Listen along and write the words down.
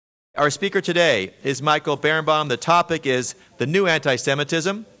Our speaker today is Michael Berenbaum. The topic is the new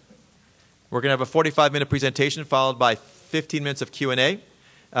anti-Semitism. We're going to have a 45-minute presentation followed by 15 minutes of Q&A.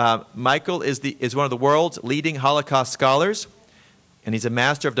 Michael is one of the world's leading Holocaust scholars, and he's a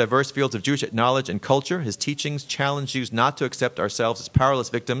master of diverse fields of Jewish knowledge and culture. His teachings challenge Jews not to accept ourselves as powerless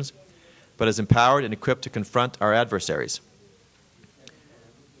victims, but as empowered and equipped to confront our adversaries.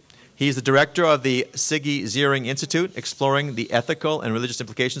 He is the director of the Siggy Ziering Institute, exploring the ethical and religious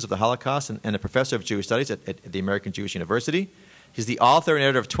implications of the Holocaust, and a professor of Jewish studies at the American Jewish University. He's the author and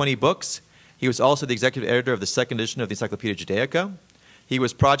editor of 20 books. He was also the executive editor of the second edition of the Encyclopedia Judaica. He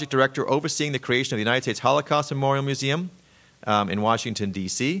was project director overseeing the creation of the United States Holocaust Memorial Museum in Washington,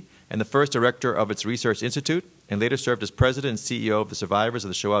 D.C., and the first director of its Research Institute, and later served as president and CEO of the Survivors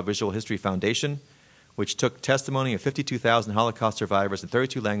of the Shoah Visual History Foundation, which took testimony of 52,000 Holocaust survivors in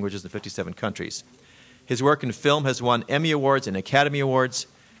 32 languages in 57 countries. His work in film has won Emmy Awards and Academy Awards.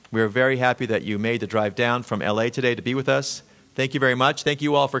 We are very happy that you made the drive down from LA today to be with us. Thank you very much. Thank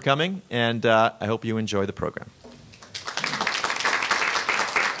you all for coming, and I hope you enjoy the program.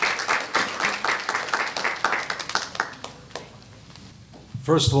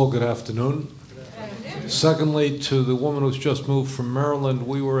 First of all, good afternoon. Secondly, to the woman who's just moved from Maryland,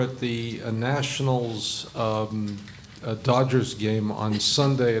 we were at the Nationals Dodgers game on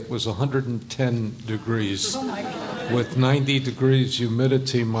Sunday. It was 110 degrees with 90 degrees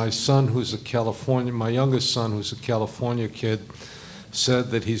humidity. My youngest son, who's a California kid,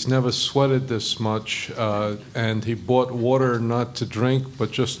 said that he's never sweated this much, and he bought water not to drink,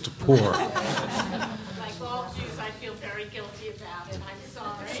 but just to pour.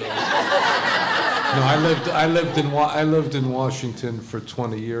 No, I lived in Washington for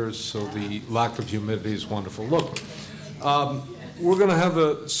 20 years, so the lack of humidity is wonderful. Look, we're going to have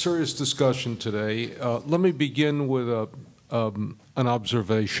a serious discussion today. Let me begin with an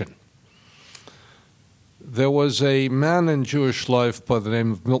observation. There was a man in Jewish life by the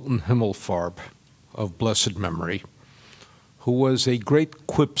name of Milton Himmelfarb, of blessed memory, who was a great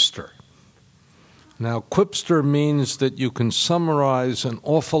quipster. Now, quipster means that you can summarize an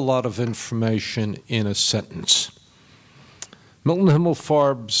awful lot of information in a sentence. Milton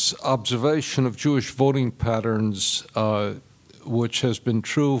Himmelfarb's observation of Jewish voting patterns, which has been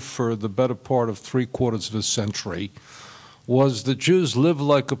true for the better part of 3/4 of a century, was that Jews live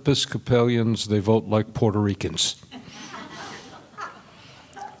like Episcopalians, they vote like Puerto Ricans.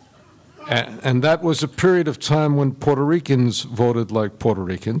 And that was a period of time when Puerto Ricans voted like Puerto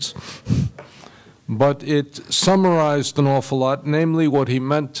Ricans. But it summarized an awful lot. Namely, what he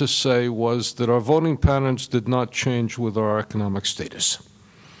meant to say was that our voting patterns did not change with our economic status.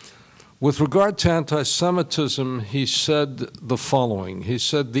 With regard to anti-Semitism, he said the following. He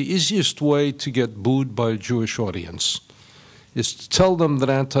said, the easiest way to get booed by a Jewish audience is to tell them that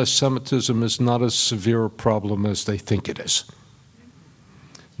anti-Semitism is not as severe a problem as they think it is.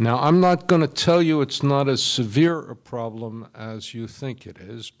 Now, I'm not going to tell you it's not as severe a problem as you think it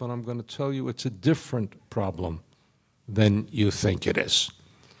is, but I'm going to tell you it's a different problem than you think it is.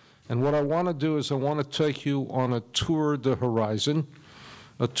 And what I want to do is I want to take you on a tour de horizon,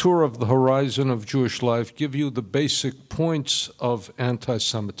 a tour of the horizon of Jewish life, give you the basic points of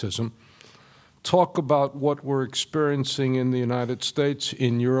anti-Semitism, talk about what we're experiencing in the United States,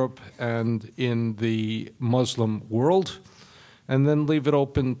 in Europe, and in the Muslim world, and then leave it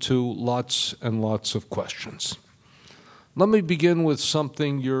open to lots and lots of questions. Let me begin with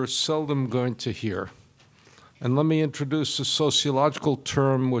something you're seldom going to hear, and let me introduce a sociological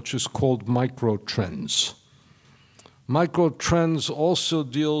term which is called microtrends. Microtrends also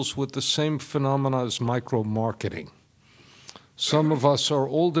deals with the same phenomena as micro-marketing. Some of us are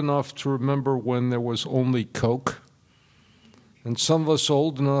old enough to remember when there was only Coke, and some of us are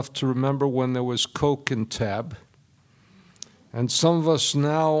old enough to remember when there was Coke and Tab. And some of us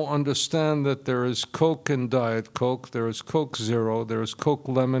now understand that there is Coke and Diet Coke, there is Coke Zero, there is Coke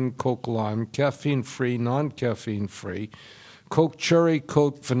Lemon, Coke Lime, caffeine-free, non-caffeine-free, Coke Cherry,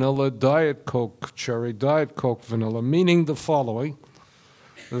 Coke Vanilla, Diet Coke Cherry, Diet Coke Vanilla, meaning the following,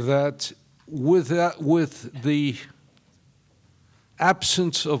 that with the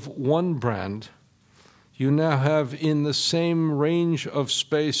absence of one brand, you now have, in the same range of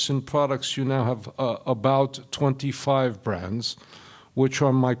space and products, you now have about 25 brands, which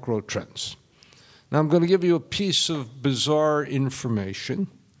are microtrends. Now, I'm going to give you a piece of bizarre information,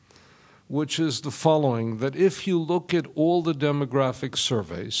 which is the following, that if you look at all the demographic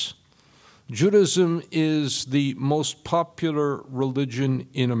surveys, Judaism is the most popular religion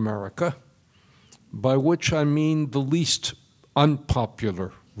in America, by which I mean the least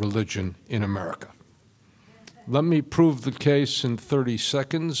unpopular religion in America. Let me prove the case in 30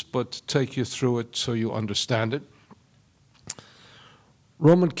 seconds, but take you through it so you understand it.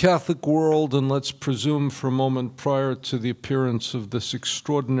 Roman Catholic world, and let's presume for a moment prior to the appearance of this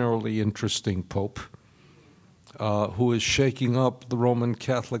extraordinarily interesting Pope, who is shaking up the Roman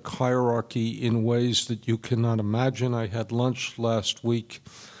Catholic hierarchy in ways that you cannot imagine. I had lunch last week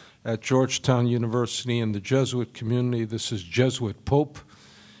at Georgetown University in the Jesuit community. This is Jesuit Pope,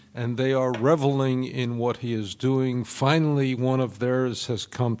 and they are reveling in what he is doing. Finally, one of theirs has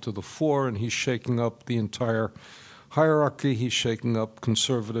come to the fore, and he's shaking up the entire hierarchy. He's shaking up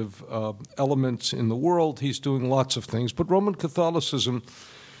conservative elements in the world. He's doing lots of things. But Roman Catholicism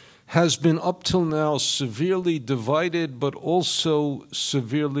has been up till now severely divided, but also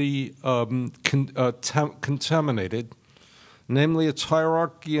severely contaminated. Namely, its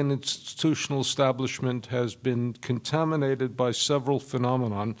hierarchy and institutional establishment has been contaminated by several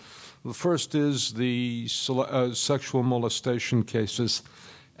phenomena. The first is the sexual molestation cases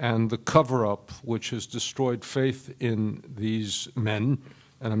and the cover-up, which has destroyed faith in these men,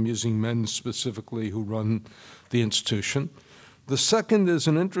 and I'm using men specifically who run the institution. The second is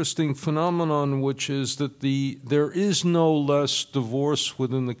an interesting phenomenon, which is that there is no less divorce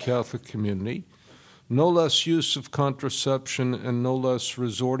within the Catholic community, no less use of contraception, and no less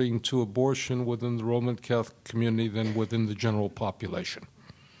resorting to abortion within the Roman Catholic community than within the general population.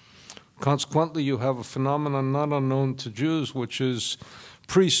 Consequently, you have a phenomenon not unknown to Jews, which is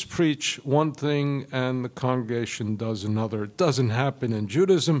priests preach one thing and the congregation does another. It doesn't happen in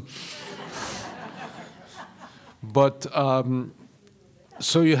Judaism. But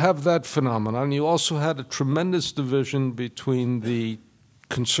so you have that phenomenon. You also had a tremendous division between the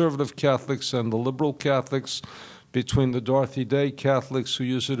conservative Catholics and the liberal Catholics, between the Dorothy Day Catholics who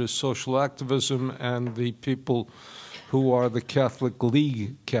use it as social activism and the people who are the Catholic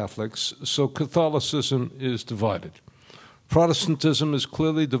League Catholics. So Catholicism is divided. Protestantism is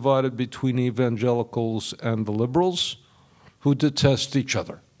clearly divided between evangelicals and the liberals, who detest each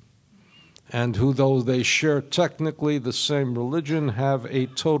other, and who, though they share technically the same religion, have a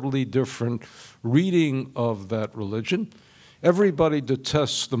totally different reading of that religion. Everybody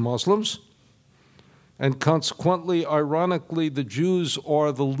detests the Muslims, and consequently, ironically, the Jews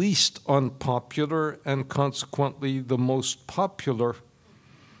are the least unpopular and consequently the most popular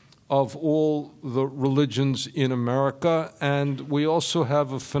of all the religions in America. And we also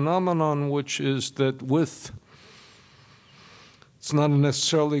have a phenomenon, which is that it's not a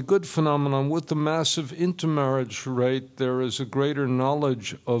necessarily good phenomenon, with the massive intermarriage rate, there is a greater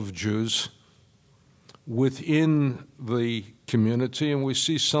knowledge of Jews within the community, and we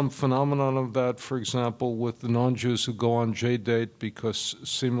see some phenomenon of that, for example, with the non-Jews who go on J-date because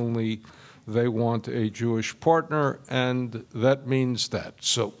seemingly they want a Jewish partner, and that means that.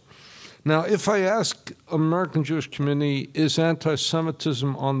 So now, if I ask American Jewish community, is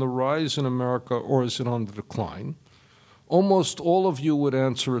anti-Semitism on the rise in America or is it on the decline? Almost all of you would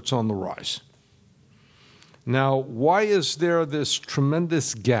answer it's on the rise. Now, why is there this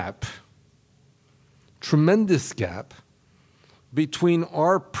tremendous gap between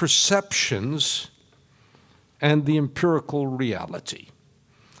our perceptions and the empirical reality?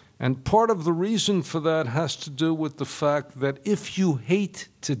 And part of the reason for that has to do with the fact that if you hate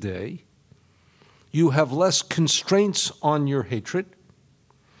today, you have less constraints on your hatred,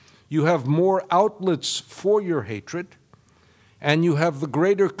 you have more outlets for your hatred, and you have the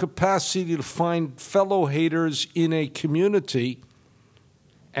greater capacity to find fellow haters in a community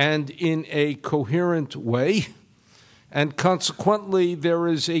and in a coherent way. And consequently, there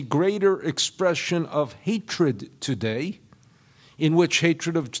is a greater expression of hatred today, in which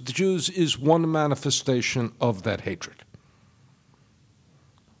hatred of the Jews is one manifestation of that hatred.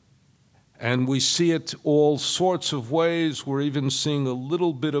 And we see it all sorts of ways. We're even seeing a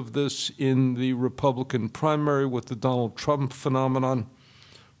little bit of this in the Republican primary with the Donald Trump phenomenon,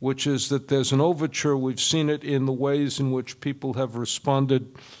 which is that there's an overture. We've seen it in the ways in which people have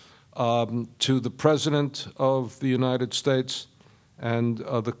responded to the President of the United States and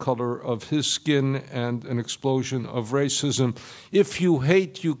the color of his skin and an explosion of racism. If you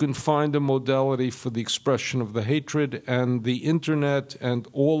hate, you can find a modality for the expression of the hatred, and the internet and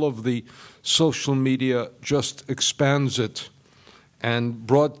all of the social media just expands it and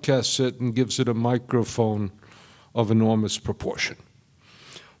broadcasts it and gives it a microphone of enormous proportion.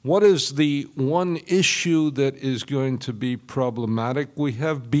 What is the one issue that is going to be problematic? We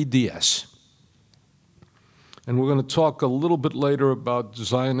have BDS. And we're going to talk a little bit later about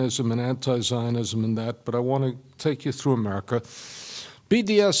Zionism and anti-Zionism and that, but I want to take you through America.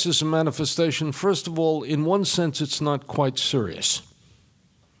 BDS is a manifestation. First of all, in one sense, it's not quite serious.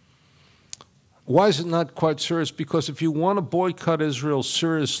 Why is it not quite serious? Because if you want to boycott Israel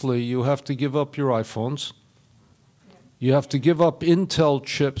seriously, you have to give up your iPhones. You have to give up Intel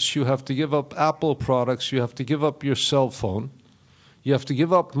chips. You have to give up Apple products. You have to give up your cell phone. You have to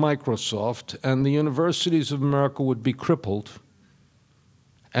give up Microsoft. And the universities of America would be crippled,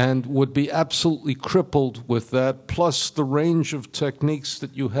 and would be absolutely crippled with that, plus the range of techniques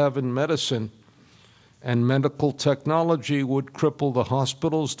that you have in medicine and medical technology would cripple the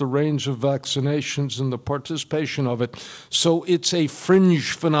hospitals, the range of vaccinations, and the participation of it. So it's a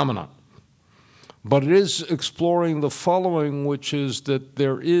fringe phenomenon. But it is exploring the following, which is that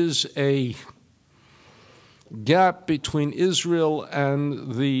there is a gap between Israel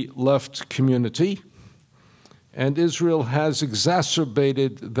and the left community, and Israel has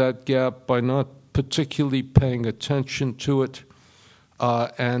exacerbated that gap by not particularly paying attention to it.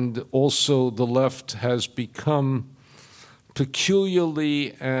 And also the left has become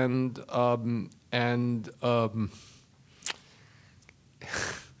peculiarly and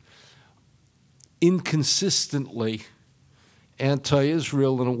inconsistently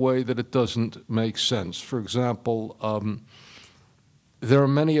anti-Israel in a way that it doesn't make sense. For example, there are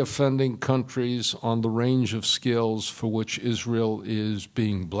many offending countries on the range of scales for which Israel is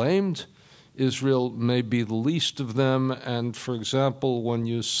being blamed. Israel may be the least of them, and for example, when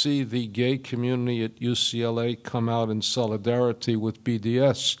you see the gay community at UCLA come out in solidarity with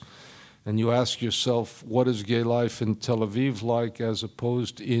BDS, and you ask yourself, what is gay life in Tel Aviv like as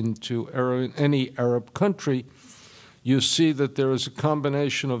opposed into any Arab country, you see that there is a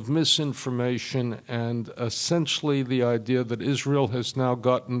combination of misinformation and essentially the idea that Israel has now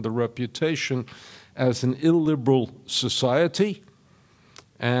gotten the reputation as an illiberal society,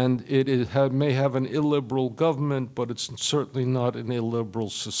 and may have an illiberal government, but it's certainly not an illiberal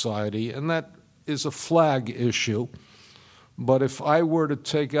society, and that is a flag issue. But if I were to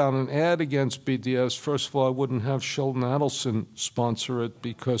take out an ad against BDS, first of all, I wouldn't have Sheldon Adelson sponsor it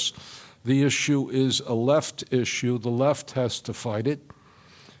because the issue is a left issue. The left has to fight it.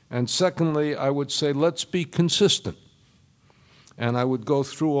 And secondly, I would say let's be consistent. And I would go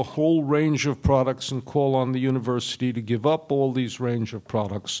through a whole range of products and call on the university to give up all these range of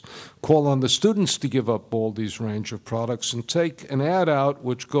products, call on the students to give up all these range of products, and take an ad out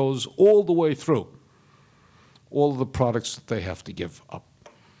which goes all the way through all of the products that they have to give up.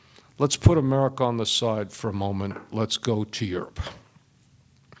 Let's put America on the side for a moment. Let's go to Europe.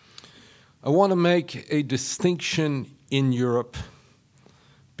 I want to make a distinction in Europe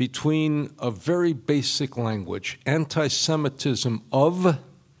between a very basic language, anti-Semitism of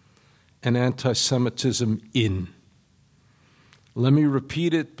and anti-Semitism in. Let me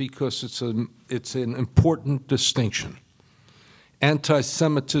repeat it because it's an important distinction.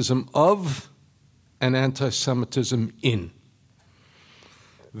 Anti-Semitism of and anti-Semitism in.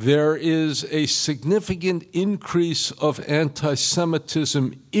 There is a significant increase of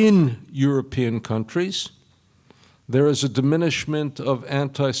anti-Semitism in European countries. There is a diminishment of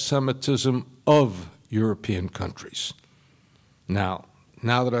anti-Semitism of European countries. Now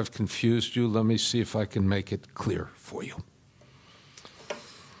that I've confused you, let me see if I can make it clear for you.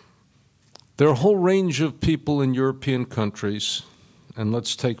 There are a whole range of people in European countries, and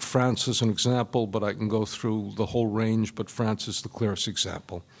let's take France as an example, but I can go through the whole range, but France is the clearest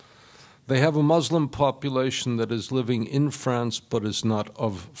example. They have a Muslim population that is living in France but is not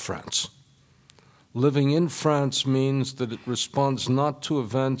of France. Living in France means that it responds not to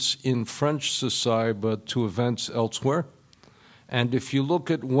events in French society but to events elsewhere. And if you look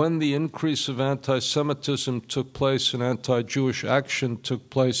at when the increase of anti-Semitism took place and anti-Jewish action took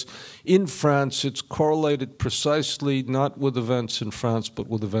place in France, it's correlated precisely not with events in France but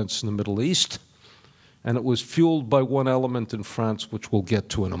with events in the Middle East. And it was fueled by one element in France, which we'll get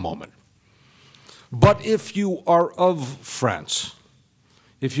to in a moment. But if you are of France,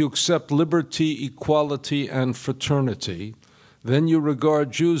 if you accept liberty, equality, and fraternity, then you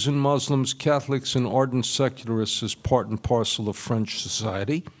regard Jews and Muslims, Catholics, and ardent secularists as part and parcel of French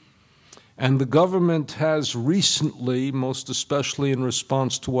society. And the government has recently, most especially in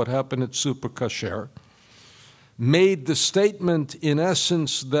response to what happened at Super Kasher, made the statement, in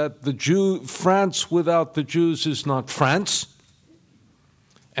essence, that France without the Jews is not France,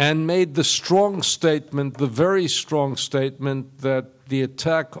 and made the strong statement, the very strong statement, that the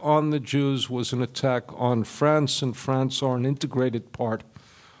attack on the Jews was an attack on France, and France are an integrated part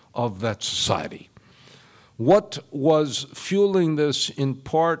of that society. What was fueling this, in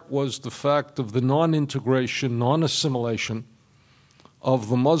part, was the fact of the non-integration, non-assimilation of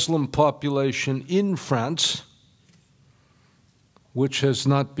the Muslim population in France, which has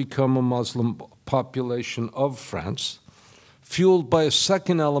not become a Muslim population of France. fueled by a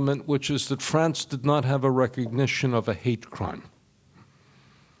second element, which is that France did not have a recognition of a hate crime.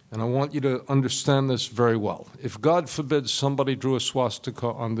 And I want you to understand this very well. If, God forbid, somebody drew a swastika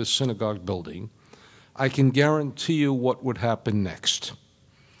on this synagogue building, I can guarantee you what would happen next.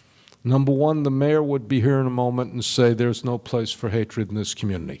 Number one, the mayor would be here in a moment and say there's no place for hatred in this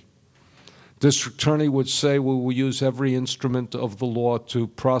community. District attorney would say we will use every instrument of the law to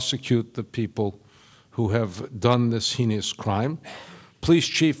prosecute the people who have done this heinous crime. Police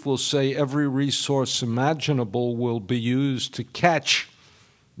chief will say every resource imaginable will be used to catch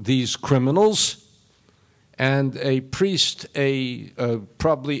these criminals, and a priest,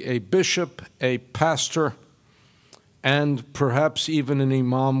 probably a bishop, a pastor, and perhaps even an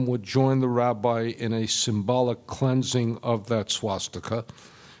imam would join the rabbi in a symbolic cleansing of that swastika.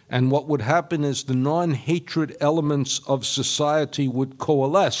 And what would happen is the non-hatred elements of society would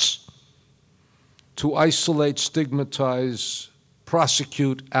coalesce to isolate, stigmatize,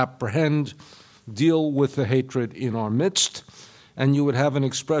 prosecute, apprehend, deal with the hatred in our midst, and you would have an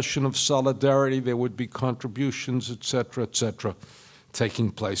expression of solidarity. There would be contributions, etc.,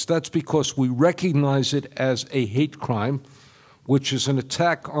 taking place. That's because we recognize it as a hate crime, which is an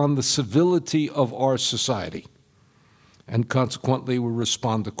attack on the civility of our society, and consequently we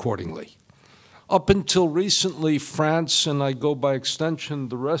respond accordingly. Up until recently, France, and I go by extension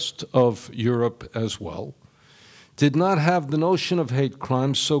the rest of Europe as well, did not have the notion of hate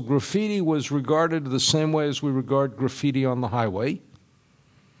crimes, so graffiti was regarded the same way as we regard graffiti on the highway,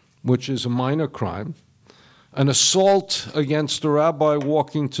 which is a minor crime. An assault against a rabbi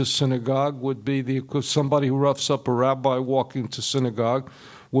walking to synagogue would be somebody who roughs up a rabbi walking to synagogue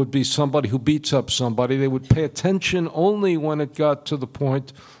would be somebody who beats up somebody. They would pay attention only when it got to the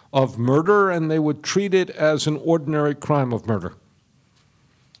point of murder, and they would treat it as an ordinary crime of murder,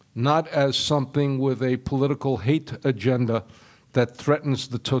 not as something with a political hate agenda that threatens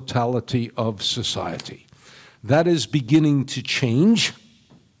the totality of society. That is beginning to change.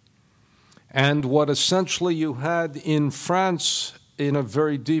 And what essentially you had in France in a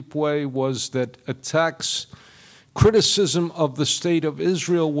very deep way was that criticism of the state of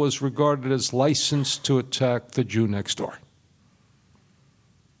Israel was regarded as license to attack the Jew next door.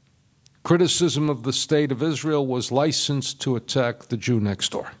 Criticism of the state of Israel was license to attack the Jew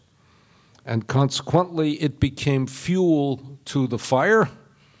next door. And consequently, it became fuel to the fire,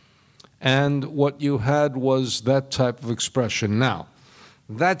 and what you had was that type of expression. Now,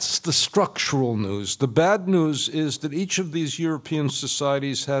 that's the structural news. The bad news is that each of these European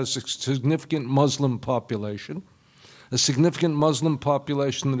societies has a significant Muslim population,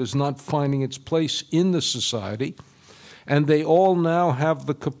 that is not finding its place in the society, and they all now have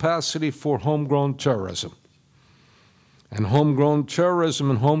the capacity for homegrown terrorism. And homegrown terrorism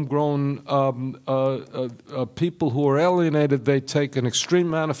and homegrown people who are alienated, they take an extreme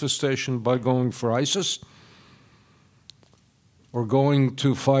manifestation by going for ISIS or going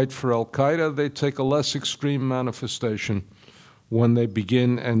to fight for Al-Qaeda. They take a less extreme manifestation when they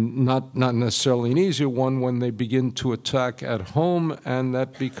begin, and not necessarily an easier one, when they begin to attack at home, and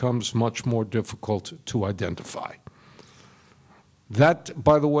that becomes much more difficult to identify. That,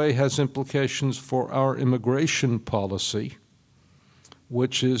 by the way, has implications for our immigration policy,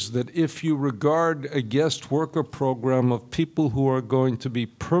 which is that if you regard a guest worker program of people who are going to be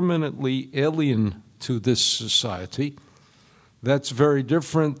permanently alien to this society, that's very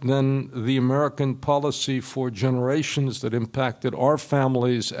different than the American policy for generations that impacted our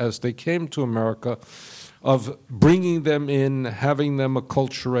families as they came to America, of bringing them in, having them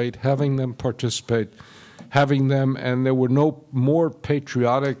acculturate, having them participate, having them, and there were no more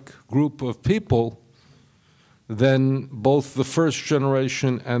patriotic group of people than both the first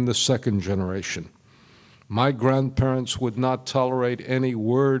generation and the second generation. My grandparents would not tolerate any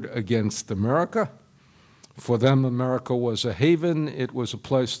word against America. For them, America was a haven. It was a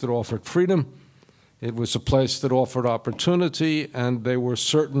place that offered freedom. It was a place that offered opportunity, and they were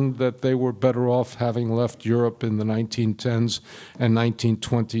certain that they were better off having left Europe in the 1910s and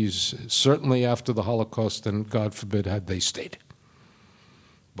 1920s, certainly after the Holocaust, than, God forbid, had they stayed.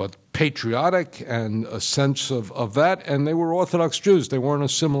 But patriotic and a sense of that, and they were Orthodox Jews. They weren't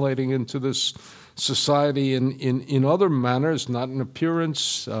assimilating into this society in other manners, not in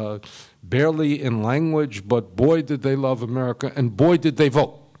appearance, barely in language, but boy did they love America, and boy did they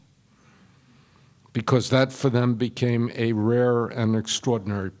vote, because that for them became a rare and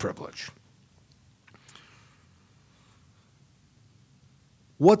extraordinary privilege.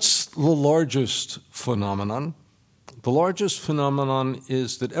 What's the largest phenomenon? The largest phenomenon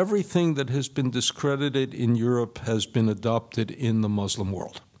is that everything that has been discredited in Europe has been adopted in the Muslim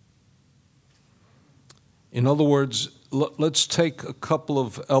world. In other words, let's take a couple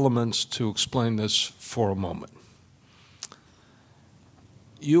of elements to explain this for a moment.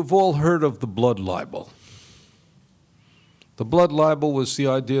 You've all heard of the blood libel. The blood libel was the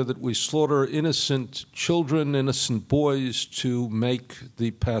idea that we slaughter innocent children, innocent boys, to make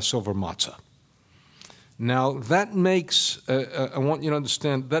the Passover matzah. Now, that makes, I want you to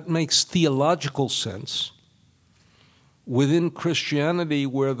understand, that makes theological sense within Christianity,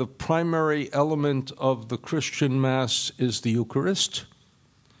 where the primary element of the Christian Mass is the Eucharist,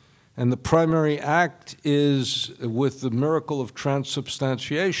 and the primary act is, with the miracle of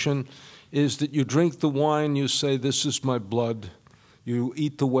transubstantiation, is that you drink the wine, you say, "This is my blood." You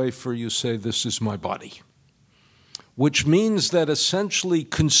eat the wafer, you say, "This is my body." Which means that essentially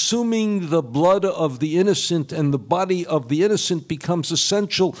consuming the blood of the innocent and the body of the innocent becomes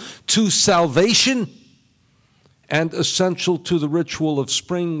essential to salvation and essential to the ritual of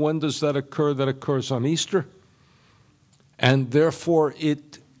spring. When does that occur? That occurs on Easter. And therefore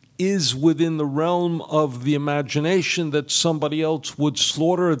it is within the realm of the imagination that somebody else would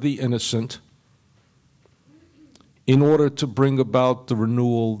slaughter the innocent in order to bring about the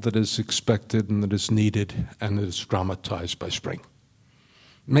renewal that is expected and that is needed and that is dramatized by spring.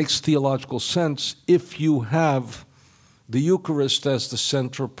 It makes theological sense if you have the Eucharist as the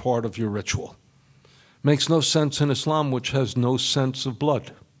central part of your ritual. It makes no sense in Islam, which has no sense of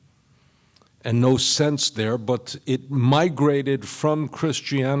blood. And no sense there, but it migrated from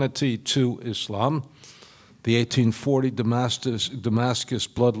Christianity to Islam. The 1840 Damascus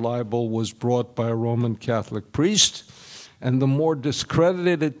blood libel was brought by a Roman Catholic priest, and the more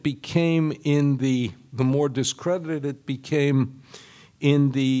discredited it became in the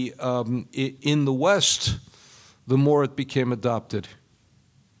West, the more it became adopted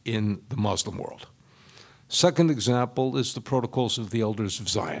in the Muslim world. Second example is the Protocols of the Elders of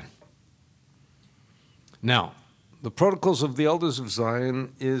Zion. Now, the Protocols of the Elders of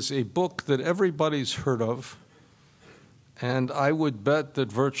Zion is a book that everybody's heard of, and I would bet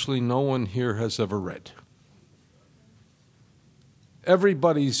that virtually no one here has ever read.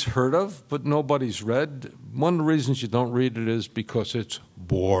 Everybody's heard of, but nobody's read. One of the reasons you don't read it is because it's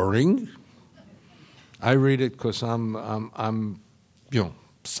boring. I read it because I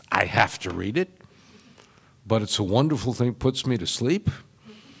have to read it, but it's a wonderful thing, puts me to sleep.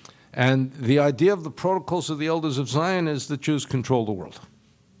 And the idea of the Protocols of the Elders of Zion is that Jews control the world.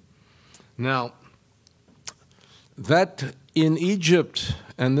 Now, that in Egypt,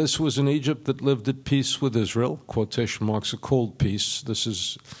 and this was an Egypt that lived at peace with Israel, quotation marks, a cold peace. This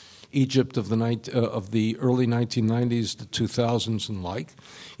is Egypt of the early 1990s, the 2000s and like.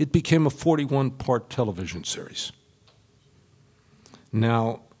 It became a 41-part television series.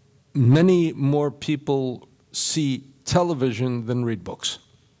 Now, many more people see television than read books.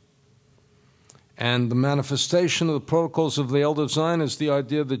 And the manifestation of the Protocols of the Elders of Zion is the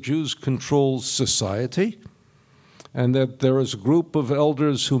idea that Jews control society and that there is a group of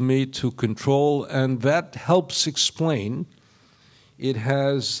elders who meet to control, and that helps explain. It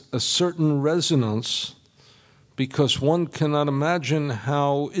has a certain resonance because one cannot imagine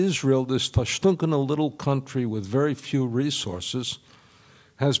how Israel, this fashtunkene little country with very few resources,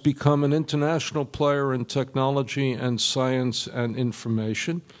 has become an international player in technology and science and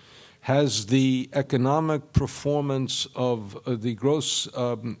information, has the economic performance of the gross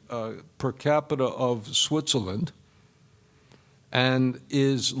per capita of Switzerland, and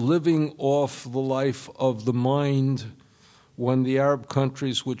is living off the life of the mind when the Arab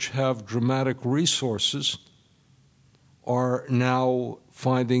countries, which have dramatic resources, are now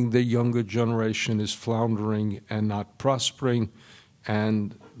finding the younger generation is floundering and not prospering,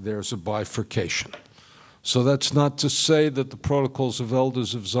 and there's a bifurcation. So that's not to say that the Protocols of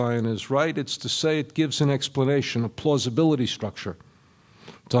Elders of Zion is right. It's to say it gives an explanation, a plausibility structure,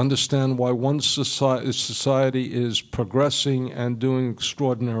 to understand why one society is progressing and doing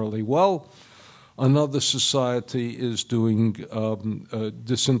extraordinarily well, another society is doing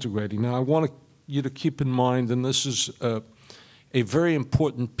disintegrating. Now, I want you to keep in mind, and this is a very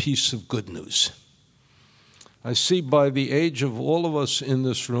important piece of good news. I see by the age of all of us in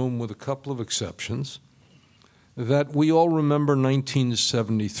this room, with a couple of exceptions, that we all remember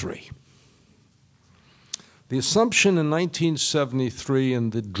 1973. The assumption in 1973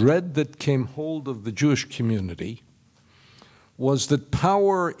 and the dread that came hold of the Jewish community was that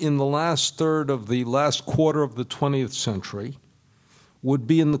power in the last quarter of the 20th century would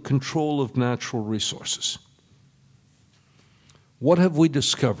be in the control of natural resources. What have we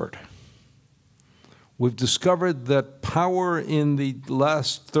discovered? We've discovered that power in the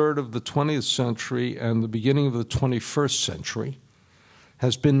last third of the 20th century and the beginning of the 21st century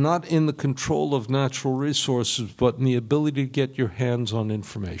has been not in the control of natural resources, but in the ability to get your hands on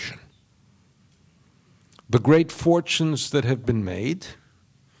information. The great fortunes that have been made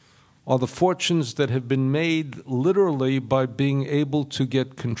are the fortunes that have been made literally by being able to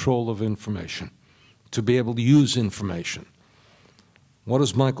get control of information, to be able to use information. What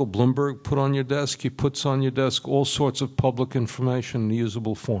does Michael Bloomberg put on your desk? He puts on your desk all sorts of public information in a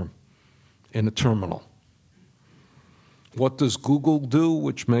usable form in a terminal. What does Google do,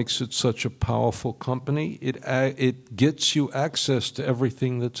 which makes it such a powerful company? It gets you access to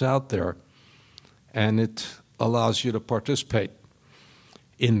everything that's out there, and it allows you to participate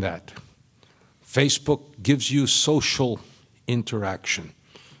in that. Facebook gives you social interaction.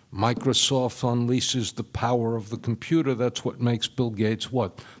 Microsoft unleashes the power of the computer. That's what makes Bill Gates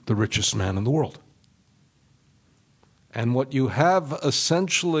what? The richest man in the world. And what you have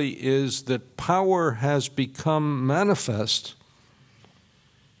essentially is that power has become manifest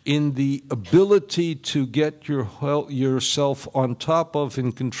in the ability to get yourself on top of,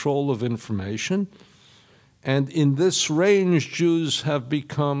 in control of information. And in this range, Jews have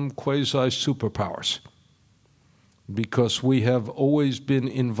become quasi-superpowers because we have always been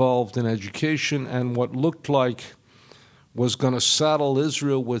involved in education, and what looked like was going to saddle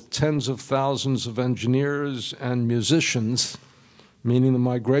Israel with tens of thousands of engineers and musicians, meaning the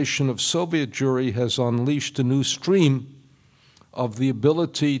migration of Soviet Jewry has unleashed a new stream of the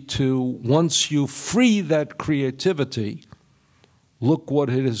ability to, once you free that creativity, look what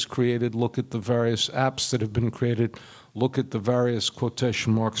it has created, look at the various apps that have been created, look at the various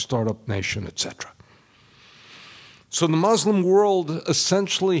quotation mark startup nation, etc. So the Muslim world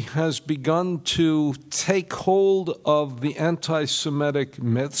essentially has begun to take hold of the anti-Semitic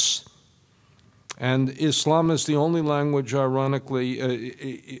myths, and Islam is the only language,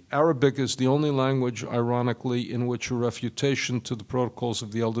 ironically, Arabic is the only language, ironically, in which a refutation to the protocols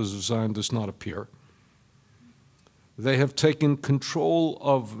of the elders of Zion does not appear. They have taken control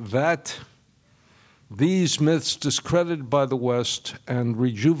of these myths discredited by the West and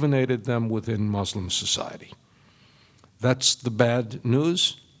rejuvenated them within Muslim society. That's the bad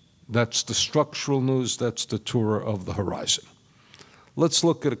news. That's the structural news. That's the tour of the horizon. Let's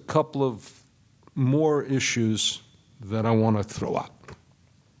look at a couple of more issues that I want to throw out.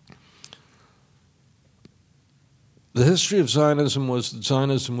 The history of Zionism was that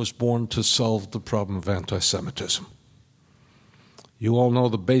Zionism was born to solve the problem of anti-Semitism. You all know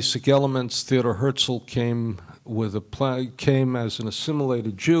the basic elements. Theodor Herzl came as an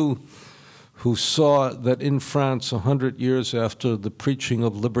assimilated Jew who saw that in France, 100 years after the preaching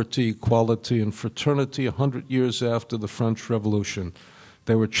of liberty, equality, and fraternity, 100 years after the French Revolution,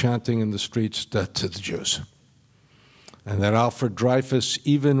 they were chanting in the streets, "Death to the Jews." And that Alfred Dreyfus,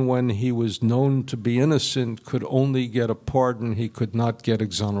 even when he was known to be innocent, could only get a pardon, he could not get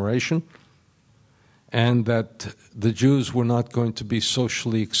exoneration, and that the Jews were not going to be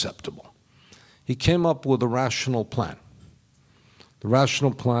socially acceptable. He came up with a rational plan. The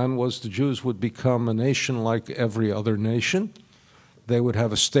rational plan was the Jews would become a nation like every other nation. They would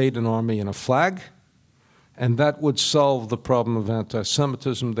have a state, an army, and a flag, and that would solve the problem of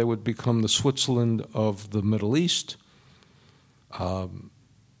anti-Semitism. They would become the Switzerland of the Middle East.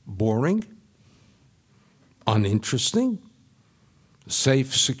 Boring, uninteresting,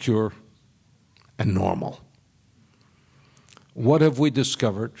 safe, secure, and normal. What have we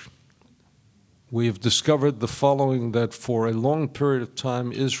discovered? We have discovered the following, that for a long period of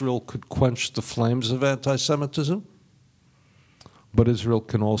time, Israel could quench the flames of anti-Semitism, but Israel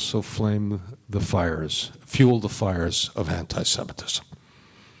can also fuel the fires of anti-Semitism.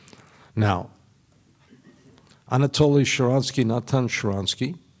 Now, Anatoly Sharansky, Natan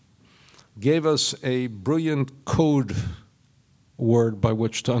Sharansky, gave us a brilliant code word by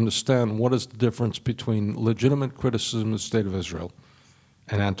which to understand what is the difference between legitimate criticism of the State of Israel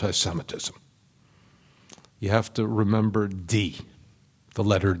and anti-Semitism. You have to remember D, the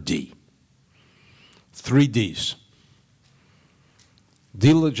letter D. 3 Ds.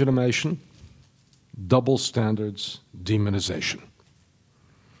 Delegitimation, double standards, demonization.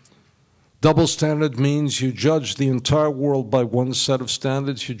 Double standard means you judge the entire world by one set of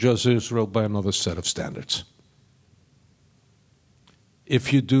standards, you judge Israel by another set of standards.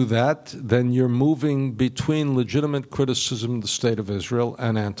 If you do that, then you're moving between legitimate criticism of the State of Israel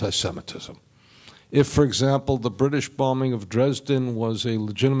and anti-Semitism. If, for example, the British bombing of Dresden was a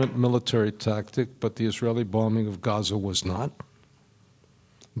legitimate military tactic, but the Israeli bombing of Gaza was not,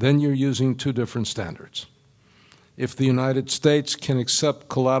 then you're using 2 different standards. If the United States can accept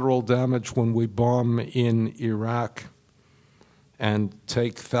collateral damage when we bomb in Iraq and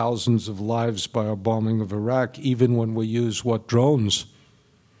take thousands of lives by our bombing of Iraq, even when we use drones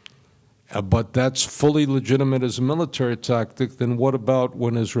but that's fully legitimate as a military tactic, then what about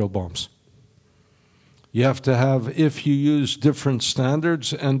when Israel bombs? You have to have, if you use different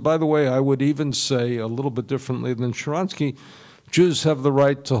standards, and by the way, I would even say a little bit differently than Sharansky, Jews have the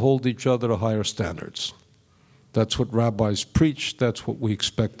right to hold each other to higher standards. That's what rabbis preach, that's what we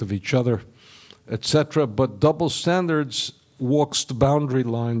expect of each other, etc. But double standards walks the boundary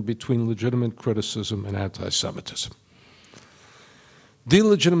line between legitimate criticism and anti-Semitism.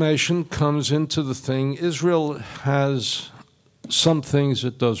 Delegitimation comes into the thing. Israel has some things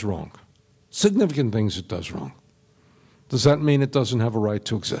it does wrong. Significant things it does wrong. Does that mean it doesn't have a right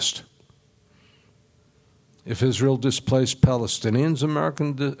to exist? If Israel displaced Palestinians,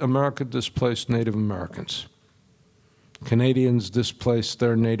 America displaced Native Americans. Canadians displaced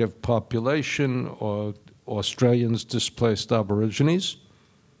their native population, or Australians displaced Aborigines.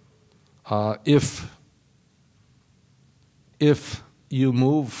 If you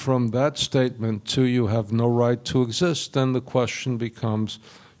move from that statement to you have no right to exist, then the question becomes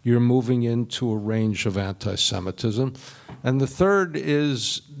you're moving into a range of anti-Semitism. And the third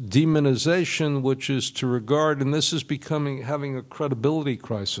is demonization, which is to regard, and this is having a credibility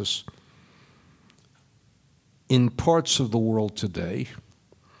crisis in parts of the world today,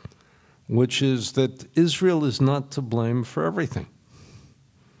 which is that Israel is not to blame for everything.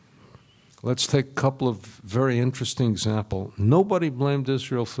 Let's take a couple of very interesting examples. Nobody blamed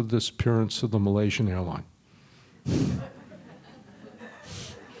Israel for the disappearance of the Malaysian airline.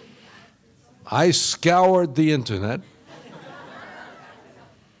 I scoured the internet.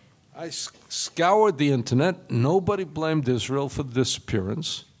 Nobody blamed Israel for the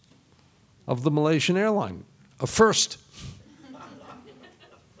disappearance of the Malaysian airline. A first.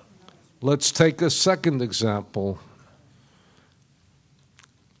 Let's take a second example.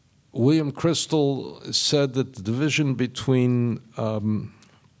 William Crystal said that the division between, I'm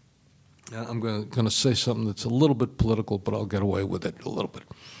going to say something that's a little bit political, but I'll get away with it a little bit.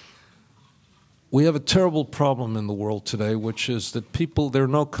 We have a terrible problem in the world today, which is that there are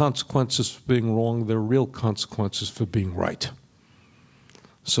no consequences for being wrong, there are real consequences for being right.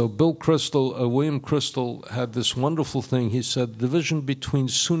 So William Crystal had this wonderful thing. He said, the division between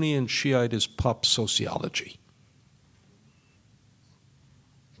Sunni and Shiite is pop sociology.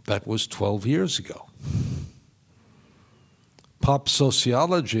 That was 12 years ago. Pop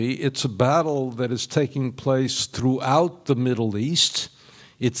sociology, it's a battle that is taking place throughout the Middle East.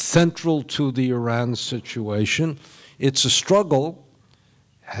 It's central to the Iran situation. It's a struggle,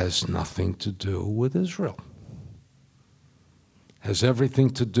 has nothing to do with Israel. Has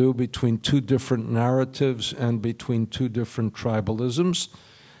everything to do between two different narratives and between two different tribalisms,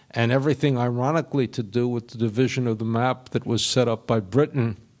 and everything ironically to do with the division of the map that was set up by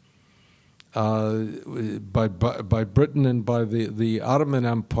Britain, by Britain and by the Ottoman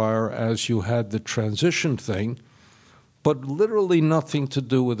Empire as you had the transition thing, but literally nothing to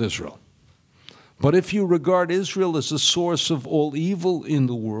do with Israel. But if you regard Israel as the source of all evil in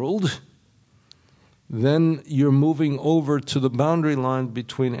the world, then you're moving over to the boundary line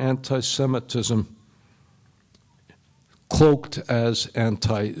between anti-Semitism cloaked as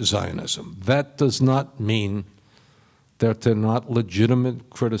anti-Zionism. That does not mean that there are not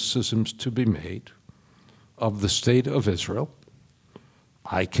legitimate criticisms to be made of the state of Israel.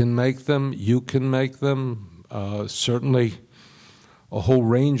 I can make them, you can make them, certainly a whole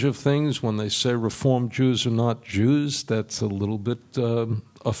range of things. When they say Reformed Jews are not Jews, that's a little bit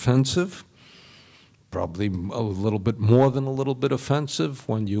offensive. Probably a little bit more than a little bit offensive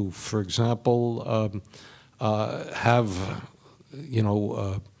when you, for example, have,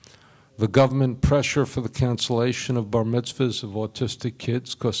 the government pressure for the cancellation of bar mitzvahs of autistic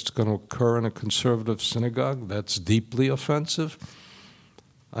kids because it's going to occur in a conservative synagogue. That's deeply offensive.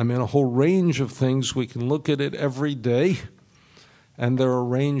 I mean, a whole range of things. We can look at it every day, and there are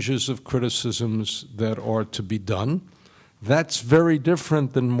ranges of criticisms that are to be done. That's very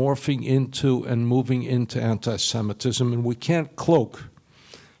different than morphing into and moving into anti-Semitism, and we can't cloak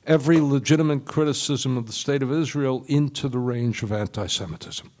every legitimate criticism of the state of Israel into the range of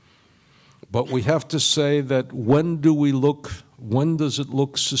anti-Semitism. But we have to say that when does it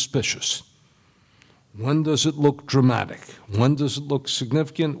look suspicious? When does it look dramatic? When does it look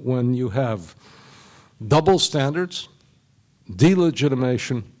significant? When you have double standards,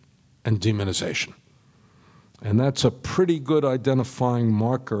 delegitimation, and demonization. And that's a pretty good identifying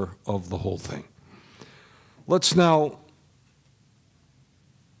marker of the whole thing. Let's now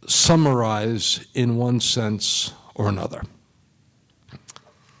summarize in one sense or another.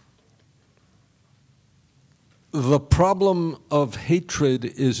 The problem of hatred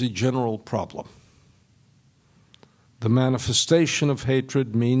is a general problem. The manifestation of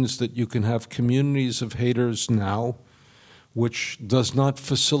hatred means that you can have communities of haters now, which does not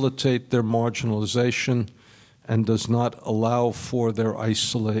facilitate their marginalization and does not allow for their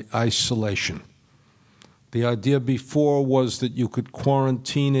isolation. The idea before was that you could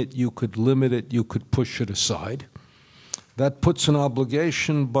quarantine it, you could limit it, you could push it aside. That puts an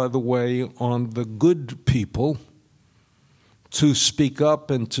obligation, by the way, on the good people to speak up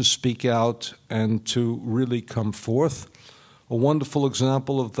and to speak out and to really come forth. A wonderful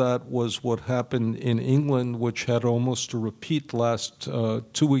example of that was what happened in England, which had almost a repeat last 2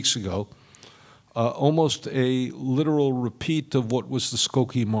 weeks ago, almost a literal repeat of what was the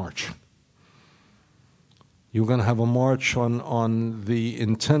Skokie March. You're going to have a march on the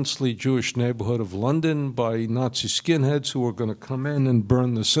intensely Jewish neighborhood of London by Nazi skinheads who are going to come in and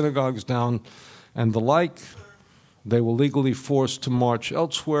burn the synagogues down and the like. They were legally forced to march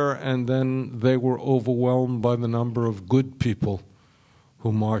elsewhere, and then they were overwhelmed by the number of good people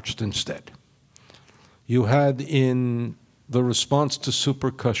who marched instead. You had in the response to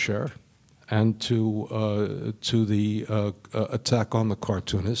Super Kasher and to the attack on the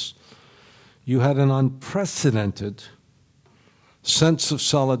cartoonists, you had an unprecedented sense of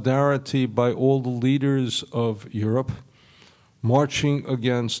solidarity by all the leaders of Europe, marching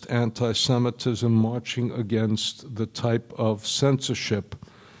against anti-Semitism, marching against the type of censorship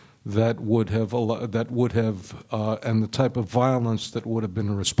that would have, and the type of violence that would have been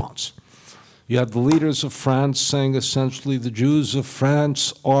a response. You had the leaders of France saying essentially the Jews of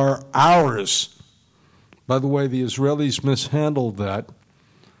France are ours. By the way, the Israelis mishandled that,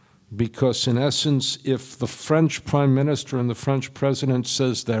 because in essence, if the French prime minister and the French president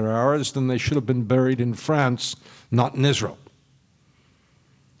says they're ours, then they should have been buried in France, not in Israel.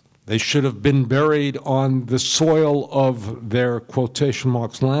 They should have been buried on the soil of their quotation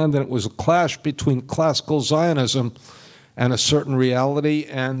marks land, and it was a clash between classical Zionism and a certain reality.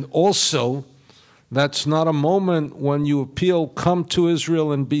 And also, that's not a moment when you appeal, come to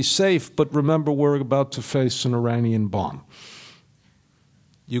Israel and be safe, but remember we're about to face an Iranian bomb.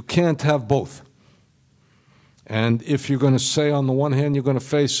 You can't have both. And if you're going to say on the one hand you're going to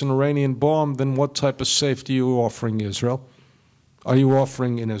face an Iranian bomb, then what type of safety are you offering Israel? Are you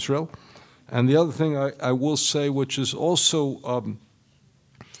offering in Israel? And the other thing I will say, which is also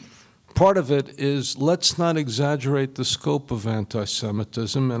part of it, is let's not exaggerate the scope of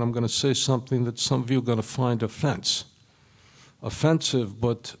anti-Semitism. And I'm going to say something that some of you are going to find offensive,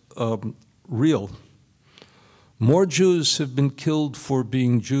 but real. More Jews have been killed for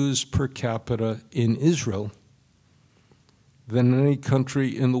being Jews per capita in Israel than in any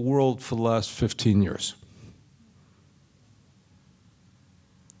country in the world for the last 15 years.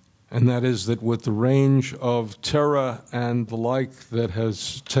 And that is that with the range of terror and the like that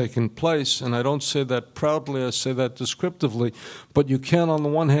has taken place, and I don't say that proudly, I say that descriptively, but you can on the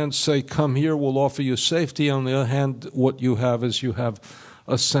one hand say, come here, we'll offer you safety. On the other hand, what you have is you have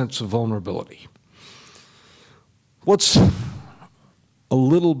a sense of vulnerability. What's a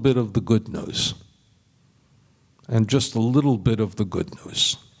little bit of the good news? And just a little bit of the good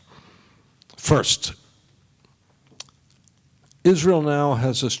news. First, Israel now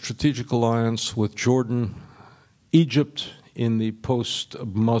has a strategic alliance with Jordan, Egypt in the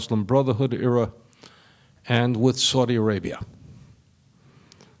post-Muslim Brotherhood era, and with Saudi Arabia.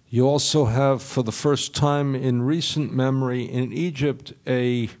 You also have, for the first time in recent memory, in Egypt,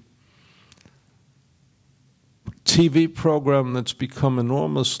 a TV program that's become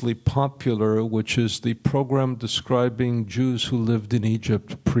enormously popular, which is the program describing Jews who lived in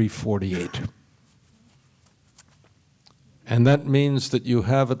Egypt pre-48. And that means that you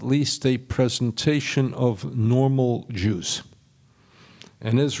have at least a presentation of normal Jews.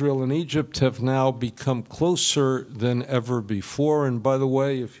 And Israel and Egypt have now become closer than ever before. And by the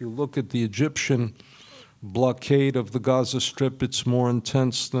way, if you look at the Egyptian blockade of the Gaza Strip, it's more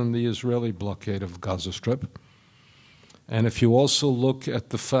intense than the Israeli blockade of the Gaza Strip. And if you also look at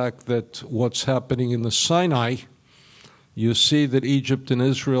the fact that what's happening in the Sinai, you see that Egypt and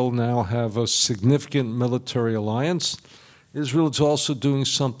Israel now have a significant military alliance. Israel is also doing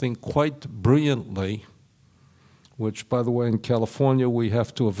something quite brilliantly, which, by the way, in California, we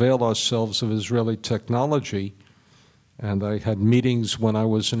have to avail ourselves of Israeli technology. And I had meetings when I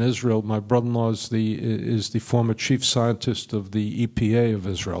was in Israel. My brother-in-law is the former chief scientist of the EPA of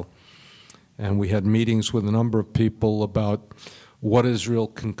Israel. And we had meetings with a number of people about what Israel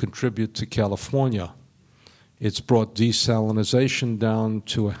can contribute to California. It's brought desalinization down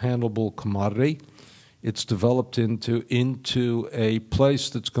to a handleable commodity. It's developed into a place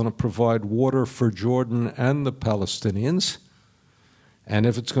that's going to provide water for Jordan and the Palestinians. And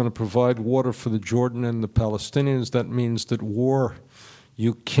if it's going to provide water for the Jordan and the Palestinians, that means that war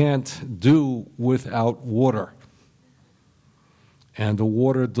you can't do without water. And the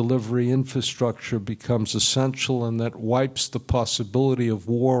water delivery infrastructure becomes essential, and that wipes the possibility of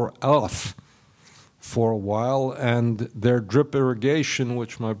war off for a while. And their drip irrigation,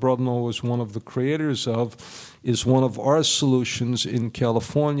 which my brother-in-law was one of the creators of, is one of our solutions in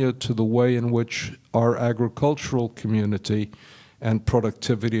California to the way in which our agricultural community and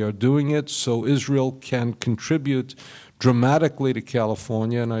productivity are doing it. So Israel can contribute dramatically to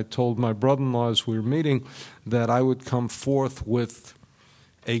California. And I told my brother-in-law as we were meeting that I would come forth with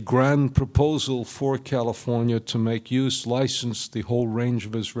a grand proposal for California to make use, license the whole range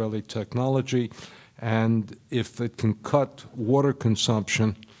of Israeli technology, and if it can cut water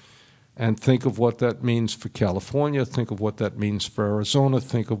consumption, and think of what that means for California, think of what that means for Arizona,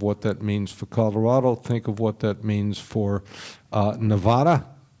 think of what that means for Colorado, think of what that means for Nevada.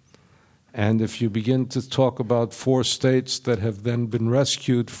 And if you begin to talk about 4 states that have then been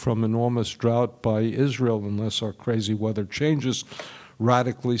rescued from enormous drought by Israel, unless our crazy weather changes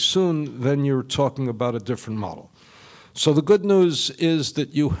radically soon, then you're talking about a different model. So the good news is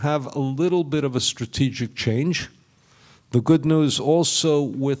that you have a little bit of a strategic change. The good news also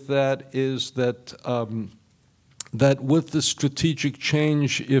with that is that that with the strategic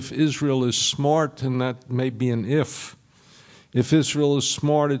change, if Israel is smart, and that may be an if Israel is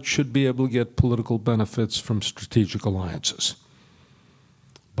smart, it should be able to get political benefits from strategic alliances.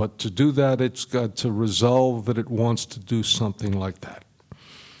 But to do that, it's got to resolve that it wants to do something like that.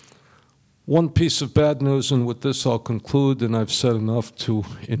 One piece of bad news, and with this I'll conclude, and I've said enough to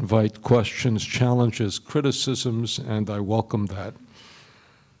invite questions, challenges, criticisms, and I welcome that.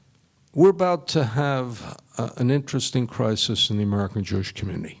 We're about to have an interesting crisis in the American Jewish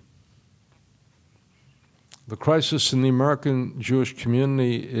community. The crisis in the American Jewish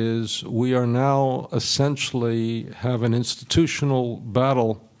community is we are now essentially have an institutional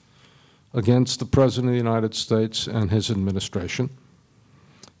battle against the President of the United States and his administration.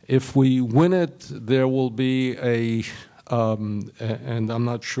 If we win it, there will be and I'm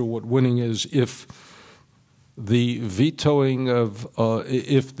not sure what winning is, if the vetoing of,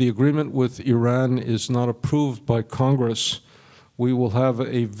 if the agreement with Iran is not approved by Congress, we will have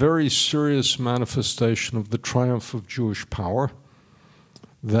a very serious manifestation of the triumph of Jewish power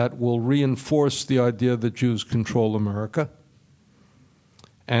that will reinforce the idea that Jews control America,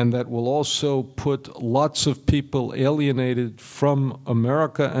 and that will also put lots of people alienated from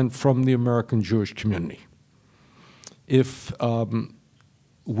America and from the American Jewish community. If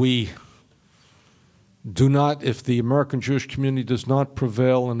if the American Jewish community does not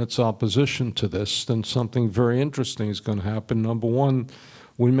prevail in its opposition to this, then something very interesting is going to happen. Number one,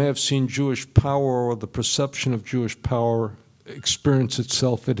 we may have seen Jewish power, or the perception of Jewish power, experience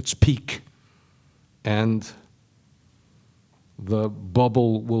itself at its peak, and the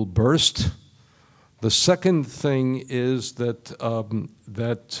bubble will burst. The second thing is that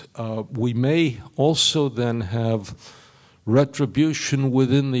we may also then have retribution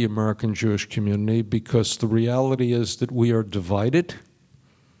within the American Jewish community, because the reality is that we are divided,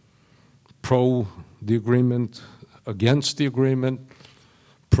 pro the agreement, against the agreement,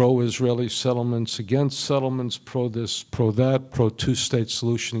 pro-Israeli settlements, against settlements, pro this, pro that, pro two-state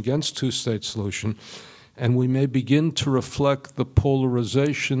solution, against two-state solution. And we may begin to reflect the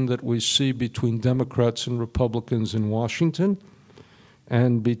polarization that we see between Democrats and Republicans in Washington,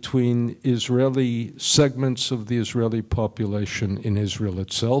 and between Israeli segments of the Israeli population in Israel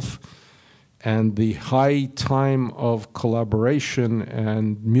itself. And the high time of collaboration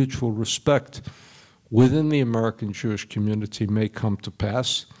and mutual respect within the American Jewish community may come to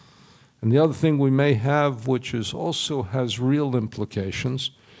pass. And the other thing we may have, which is also has real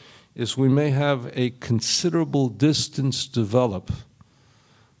implications, is we may have a considerable distance develop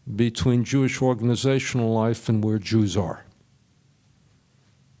between Jewish organizational life and where Jews are.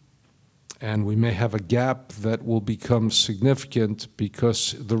 And we may have a gap that will become significant,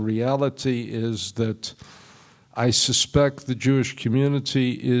 because the reality is that I suspect the Jewish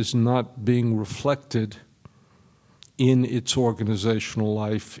community is not being reflected in its organizational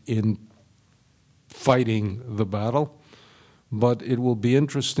life in fighting the battle. But it will be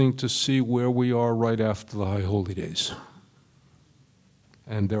interesting to see where we are right after the High Holy Days.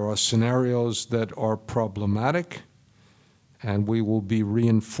 And there are scenarios that are problematic, and we will be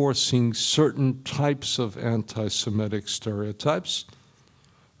reinforcing certain types of anti-Semitic stereotypes,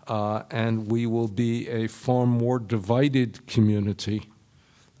 and we will be a far more divided community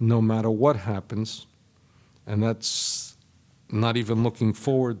no matter what happens. And that's not even looking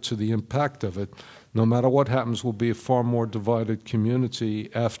forward to the impact of it. No matter what happens, we'll be a far more divided community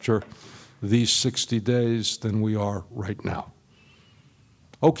after these 60 days than we are right now.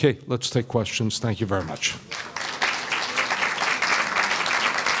 Okay, let's take questions. Thank you very much.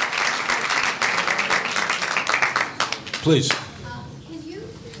 Please. Can you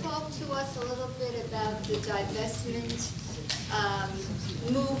talk to us a little bit about the divestment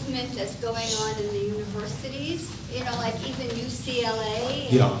movement that's going on in the universities? You know, like even UCLA.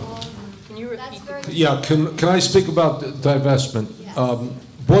 And Yeah. Can you repeat? Yeah, can I speak about divestment? Yes.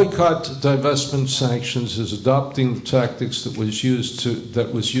 Boycott, divestment, sanctions is adopting the tactics that was used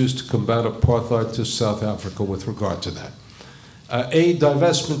to combat apartheid to South Africa with regard to that.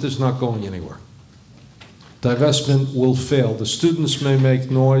 Divestment is not going anywhere. Divestment will fail. The students may make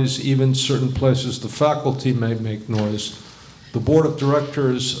noise, even certain places the faculty may make noise. The board of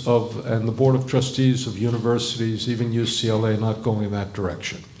directors and the board of trustees of universities, even UCLA, not going in that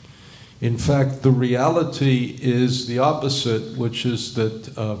direction. In fact, the reality is the opposite, which is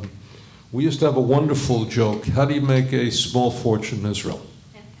that we used to have a wonderful joke. How do you make a small fortune in Israel?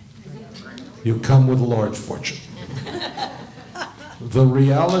 You come with a large fortune. The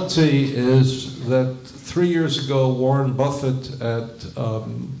reality is that 3 years ago, Warren Buffett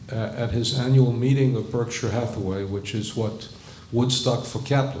at his annual meeting of Berkshire Hathaway, which is what Woodstock for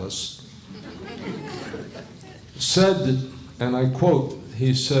capitalists, said, and I quote,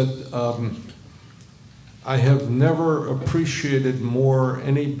 he said, I have never appreciated more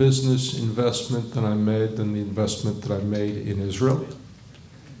any business investment than the investment that I made in Israel.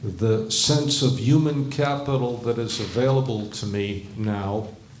 The sense of human capital that is available to me now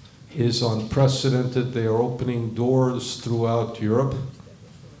is unprecedented. They are opening doors throughout Europe,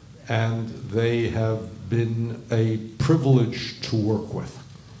 and they have been a privilege to work with.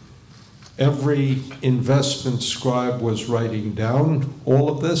 Every investment scribe was writing down all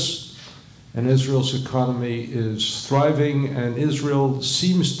of this, and Israel's economy is thriving, and Israel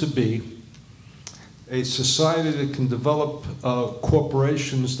seems to be a society that can develop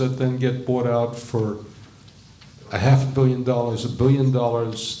corporations that then get bought out for $500 million, $1 billion.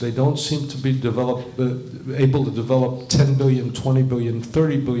 They don't seem to be able to develop $10 billion, $20 billion,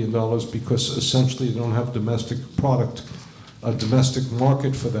 $30 billion because essentially they don't have domestic product, a domestic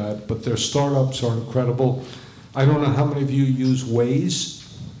market for that, but their startups are incredible. I don't know how many of you use Waze,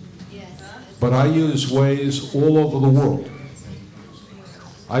 but I use Waze all over the world.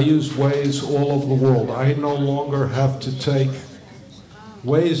 I use Waze all over the world. I no longer have to take...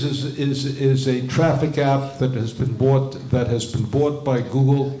 Waze is a traffic app that has been bought by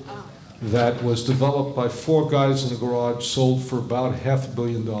Google, that was developed by 4 guys in a garage, sold for about $500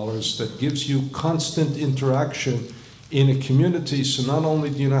 million, that gives you constant interaction in a community. So not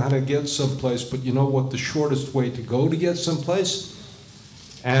only do you know how to get someplace, but you know what the shortest way to go to get someplace.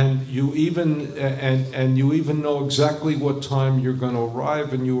 And you even know exactly what time you're going to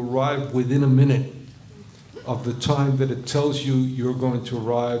arrive, and you arrive within a minute of the time that it tells you you're going to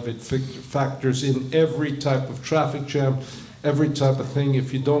arrive. It factors in every type of traffic jam, every type of thing.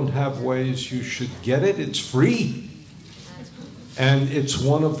 If you don't have Waze, you should get it. It's free. And it's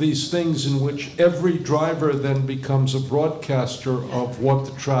one of these things in which every driver then becomes a broadcaster of what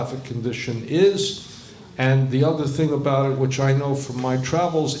the traffic condition is. And the other thing about it, which I know from my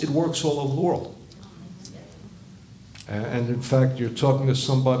travels, it works all over the world. And in fact, you're talking to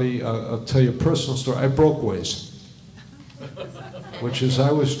somebody, I'll tell you a personal story. I broke Waze, which is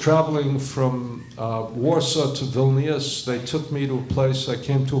I was traveling from Warsaw to Vilnius. They took me to a place, I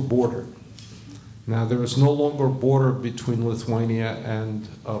came to a border. Now, there is no longer a border between Lithuania and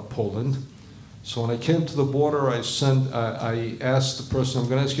Poland. So when I came to the border, I asked the person, I'm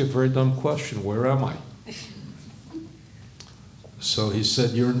going to ask you a very dumb question, where am I? So he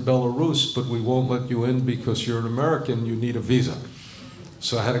said, you're in Belarus, but we won't let you in because you're an American, you need a visa.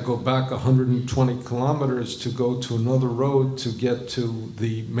 So I had to go back 120 kilometers to go to another road to get to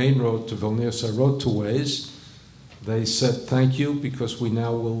the main road to Vilnius. I wrote to Waze. They said, thank you, because we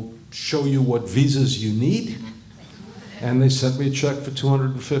now will show you what visas you need. And they sent me a check for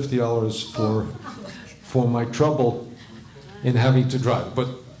 $250 for my trouble in having to drive. But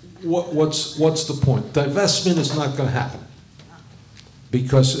what's the point? Divestment is not going to happen.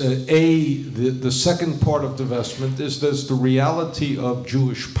 Because the second part of divestment is there's the reality of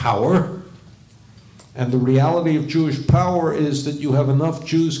Jewish power. And the reality of Jewish power is that you have enough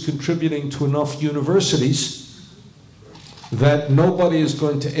Jews contributing to enough universities that nobody is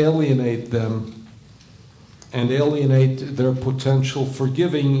going to alienate them and alienate their potential for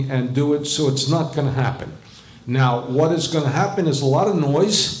giving and do it, so it's not going to happen. Now, what is going to happen is a lot of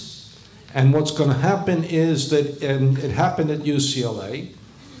noise, And what's going to happen is that, and it happened at UCLA,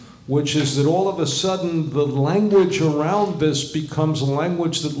 which is that all of a sudden the language around this becomes a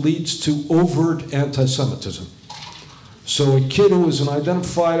language that leads to overt anti-Semitism. So a kid who is an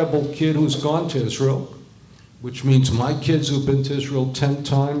identifiable kid who's gone to Israel, which means my kids who've been to Israel 10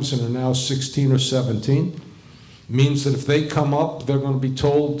 times and are now 16 or 17, means that if they come up, they're going to be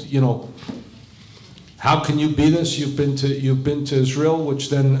told, you know, how can you be this? You've been to Israel, which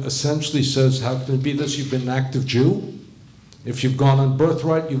then essentially says, how can you be this? You've been an active Jew. If you've gone on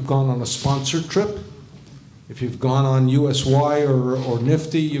Birthright, you've gone on a sponsored trip. If you've gone on USY or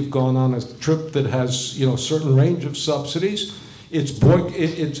Nifty, you've gone on a trip that has, you know, a certain range of subsidies. It's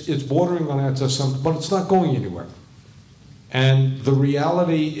bordering on anti-Semitism, but it's not going anywhere. And the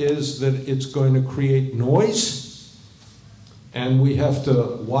reality is that it's going to create noise, and we have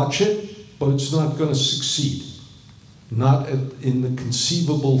to watch it, but it's not going to succeed. Not in the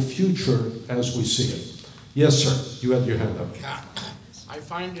conceivable future as we see it. Yes, sir. You had your hand up. Yeah. I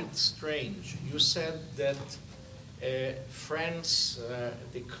find it strange. You said that France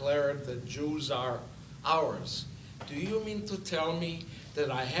declared that Jews are ours. Do you mean to tell me that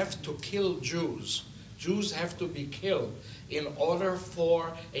I have to kill Jews? Jews have to be killed in order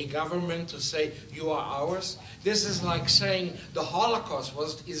for a government to say, you are ours? This is like saying the Holocaust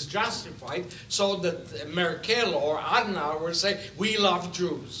is justified so that Merkel or Adenauer say, we love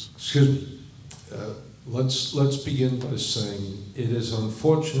Jews. Excuse me. Let's begin by saying it is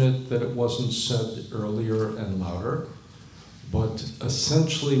unfortunate that it wasn't said earlier and louder, but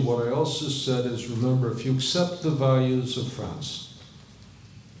essentially what I also said is, remember, if you accept the values of France,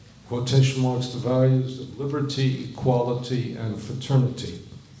 quotation marks, the values of liberty, equality, and fraternity,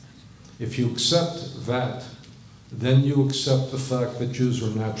 if you accept that, then you accept the fact that Jews are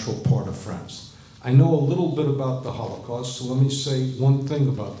a natural part of France. I know a little bit about the Holocaust, so let me say one thing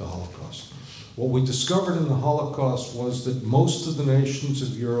about the Holocaust. What we discovered in the Holocaust was that most of the nations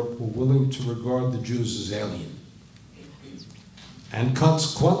of Europe were willing to regard the Jews as alien. And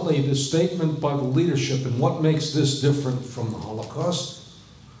consequently, the statement by the leadership, and what makes this different from the Holocaust,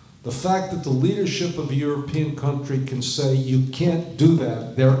 the fact that the leadership of a European country can say, you can't do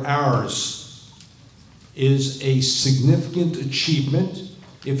that, they're ours, is a significant achievement.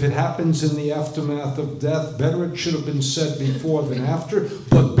 If it happens in the aftermath of death, better it should have been said before than after,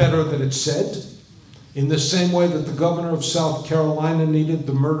 but better that it's said. In the same way that the governor of South Carolina needed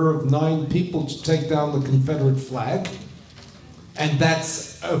the murder of 9 people to take down the Confederate flag. And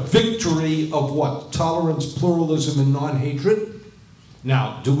that's a victory of what? Tolerance, pluralism, and non-hatred.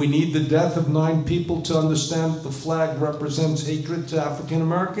 Now, do we need the death of 9 people to understand that the flag represents hatred to African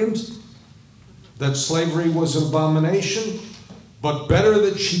Americans? That slavery was an abomination? But better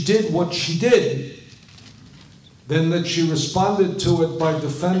that she did what she did than that she responded to it by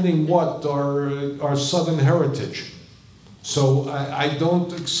defending what? Our Southern heritage. So I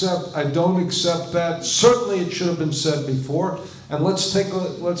don't accept that. Certainly it should have been said before. And let's take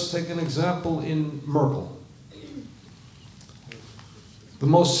an example in Merkel. The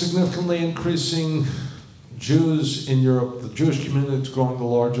most significantly increasing Jews in Europe, the Jewish community that's growing the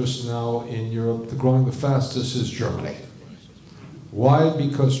largest now in Europe, growing the fastest is Germany. Why?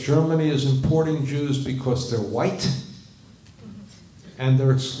 Because Germany is importing Jews because they're white, and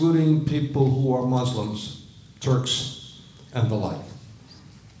they're excluding people who are Muslims, Turks, and the like.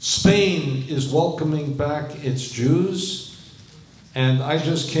 Spain is welcoming back its Jews, and I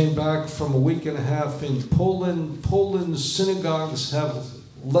just came back from a week and a half in Poland. Poland's synagogues have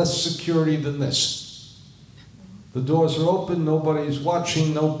less security than this. The doors are open, nobody's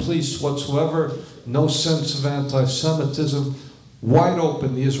watching, no police whatsoever, no sense of anti-Semitism. Wide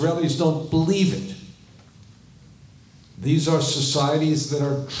open. The Israelis don't believe it. These are societies that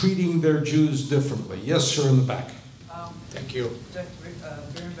are treating their Jews differently. Yes, sir, in the back. Thank you. Dr.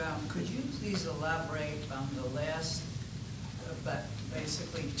 Berenbaum, could you please elaborate on the last,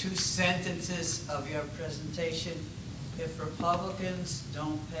 basically 2 sentences of your presentation? If Republicans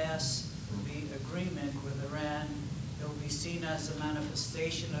don't pass the agreement with Iran, it will be seen as a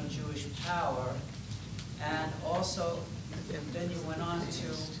manifestation of Jewish power. And also, and then you went on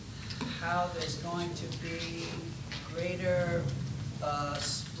to how there's going to be greater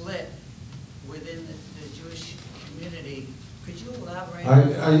split within the Jewish community. Could you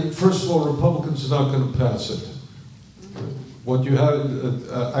elaborate? First of all, Republicans are not going to pass it. What you had,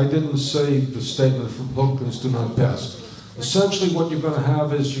 I didn't say the statement if Republicans do not pass. Essentially what you're going to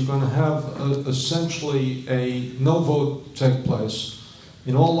have is you're going to have essentially a no vote take place.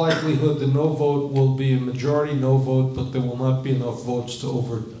 In all likelihood, the no vote will be a majority no vote, but there will not be enough votes to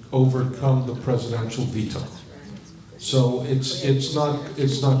overcome the presidential veto. So it's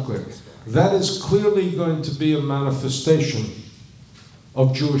not clear. that is clearly going to be a manifestation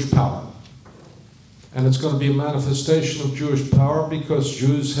of Jewish power. And it's going to be a manifestation of Jewish power because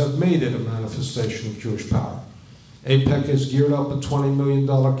Jews have made it a manifestation of Jewish power. AIPAC has geared up a $20 million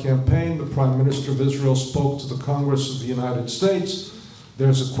campaign. The Prime Minister of Israel spoke to the Congress of the United States.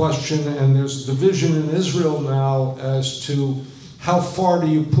 There's a question and there's a division in Israel now as to how far do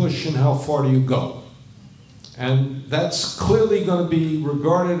you push and how far do you go. And that's clearly going to be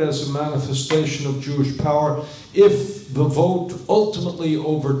regarded as a manifestation of Jewish power. If the vote ultimately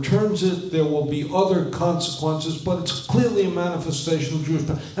overturns it, there will be other consequences, but it's clearly a manifestation of Jewish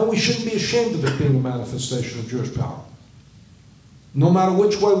power. And we shouldn't be ashamed of it being a manifestation of Jewish power. No matter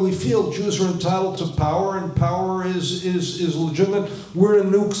which way we feel, Jews are entitled to power, and power is legitimate. We're in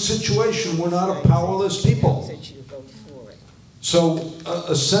a new situation. We're not a powerless people. So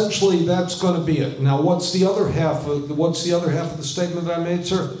essentially, that's going to be it. Now, what's the other half of the statement that I made,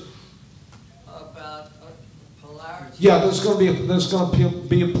 sir? About polarity. Yeah, there's going to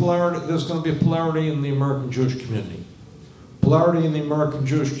be a polarity in the American Jewish community. Polarity in the American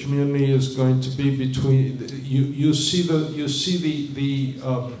Jewish community is going to be between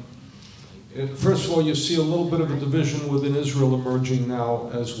first of all, you see a little bit of a division within Israel emerging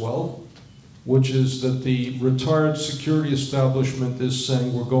now as well, which is that the retired security establishment is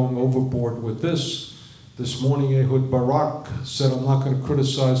saying we're going overboard with this. This morning, Ehud Barak said, I'm not going to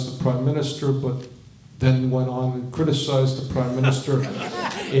criticize the Prime Minister, but then went on and criticized the Prime Minister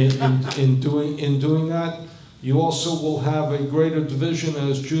in doing that. You also will have a greater division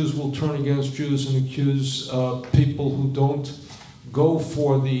as Jews will turn against Jews and accuse people who don't go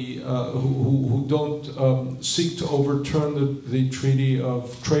for who don't seek to overturn the treaty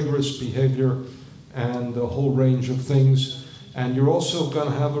of traitorous behavior and a whole range of things. And you're also going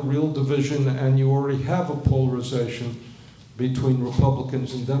to have a real division, and you already have a polarization between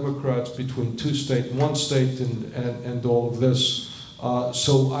Republicans and Democrats, between two-state and one-state, and all of this.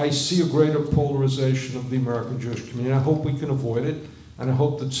 So I see a greater polarization of the American Jewish community. I hope we can avoid it, and I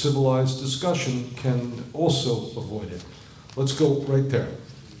hope that civilized discussion can also avoid it. Let's go right there.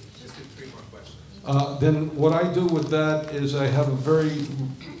 Just 3 more questions. Then what I do with that is I have a very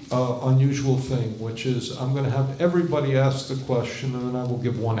unusual thing, which is I'm going to have everybody ask the question, and then I will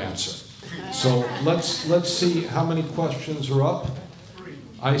give one answer. So let's see how many questions are up.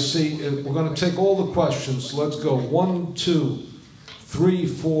 I see we're going to take all the questions. Let's go 1, 2, 3,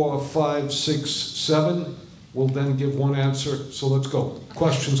 4, 5, 6, 7. We'll then give one answer. So let's go.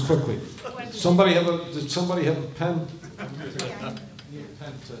 Questions quickly. Did somebody have a pen? Need a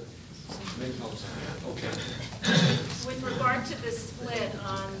pen to make notes. Okay. With regard to the split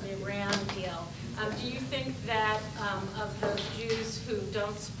on the Iran deal, do you think that of those Jews who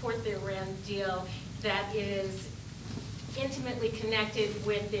don't support the Iran deal, that is intimately connected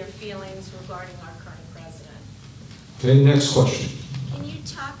with their feelings regarding our current president? Okay, next question. Can you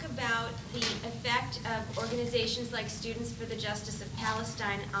talk about the effect of organizations like Students for the Justice of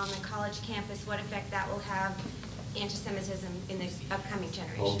Palestine on the college campus, what effect that will have anti-Semitism in the upcoming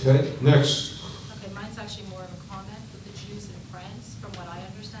generation? Okay, next. Okay, mine's actually more of a comment with the Jews in France. From what I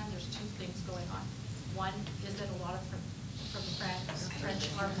understand, there's 2 things going on. One is that a lot of from France,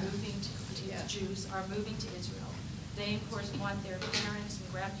 French are moving to Jews are moving to Israel. They, of course, want their parents and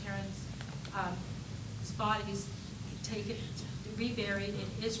grandparents' bodies taken, reburied in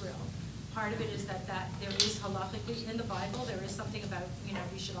Israel. Part of it is that there is halakhically in the Bible, there is something about,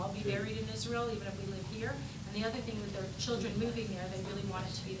 we should all be buried in Israel, even if we live here. And the other thing with their children moving there, they really want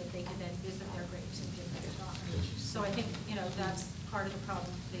it to be that they could then visit their graves and give them a honor. So I think, that's part of the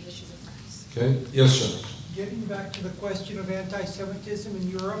problem, the issues in France. Okay, yes, sir. Getting back to the question of anti-Semitism in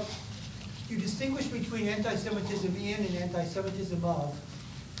Europe, you distinguish between anti-Semitism in and anti-Semitism of.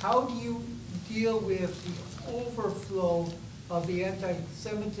 How do you deal with the overflow of the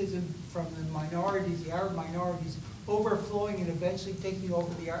anti-Semitism from the minorities, the Arab minorities, overflowing and eventually taking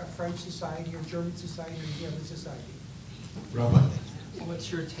over the French society or German society or the other society? Rabbi. What's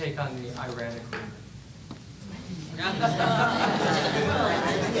your take on the Iran agreement?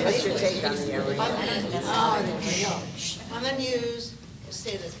 What's your take on the Iran? On the news,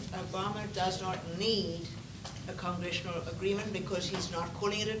 say that Obama does not need a congressional agreement because he's not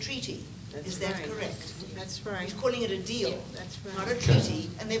calling it a treaty. Is that correct? That's right. He's calling it a deal, That's not a treaty,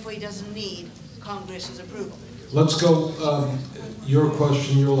 and therefore he doesn't need Congress's approval. Let's go. Your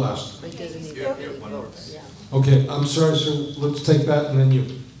question, your last. Okay, I'm sorry, sir. Let's take that and then you.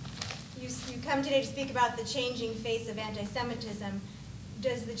 You come today to speak about the changing face of anti-Semitism.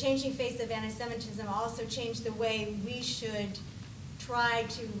 Does the changing face of anti-Semitism also change the way we should try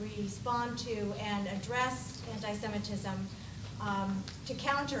to respond to and address anti-Semitism to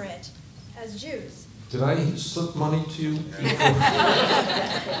counter it? as Jews. Did I slip money to you?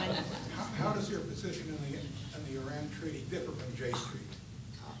 How does your position in the Iran treaty differ from J Street?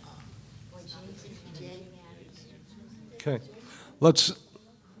 Okay, let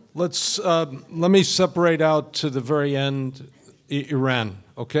me separate out to the very end Iran.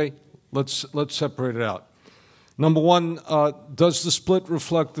 Okay, let's separate it out. Number one, does the split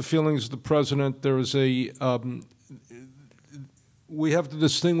reflect the feelings of the president? There is we have to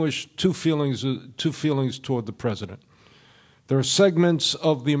distinguish two feelings toward the president. There are segments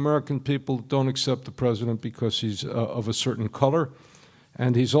of the American people that don't accept the president because he's of a certain color,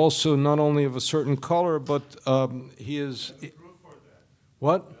 and he's also not only of a certain color, but he is.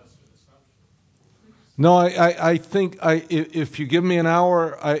 What? No, I think if you give me an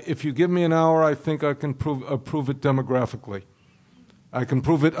hour, I think I can prove it demographically. I can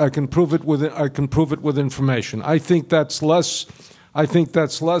prove it with information. I think that's less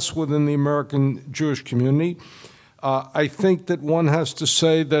within the American Jewish community. I think that one has to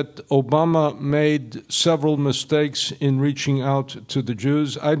say that Obama made several mistakes in reaching out to the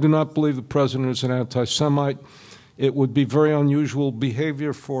Jews. I do not believe the president is an anti-Semite. It would be very unusual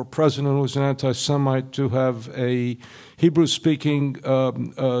behavior for a president who is an anti-Semite to have a Hebrew-speaking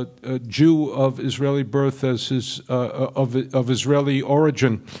Jew of Israeli birth as his of Israeli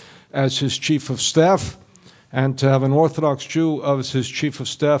origin as his chief of staff, and to have an Orthodox Jew as his chief of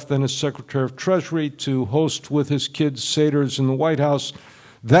staff, then as Secretary of Treasury, to host with his kids seders in the White House.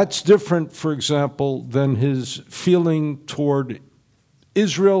 That's different, for example, than his feeling toward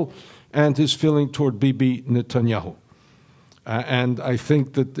Israel and his feeling toward Bibi Netanyahu. And I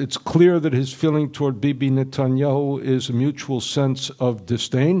think that it's clear that his feeling toward Bibi Netanyahu is a mutual sense of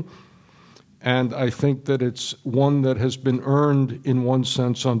disdain, and I think that it's one that has been earned in one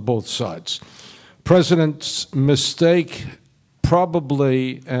sense on both sides. President's mistake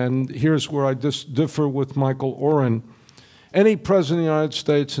probably, and here's where I differ with Michael Oren, any president of the United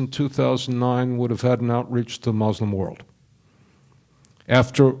States in 2009 would have had an outreach to the Muslim world.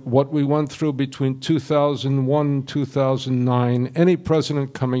 After what we went through between 2001 and 2009, any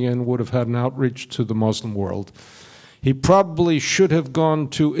president coming in would have had an outreach to the Muslim world. He probably should have gone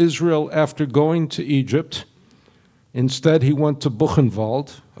to Israel after going to Egypt. Instead, he went to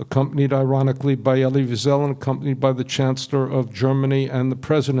Buchenwald, accompanied ironically by Elie Wiesel and accompanied by the Chancellor of Germany and the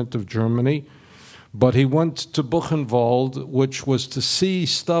President of Germany. But he went to Buchenwald, which was to see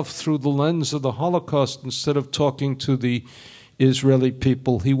stuff through the lens of the Holocaust instead of talking to the Israeli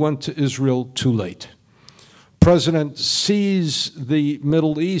people. He went to Israel too late. President sees the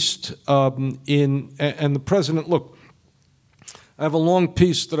Middle East and the president, look, I have a long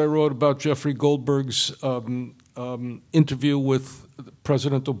piece that I wrote about Jeffrey Goldberg's interview with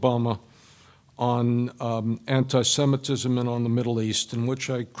President Obama on anti-Semitism and on the Middle East, in which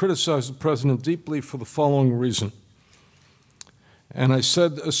I criticized the president deeply for the following reason. And I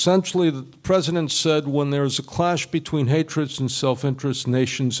said essentially that the president said when there is a clash between hatreds and self-interest,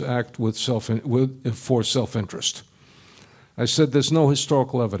 nations act for self-interest. I said there's no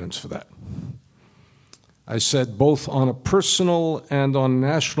historical evidence for that. I said both on a personal and on a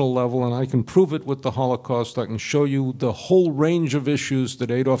national level, and I can prove it with the Holocaust, I can show you the whole range of issues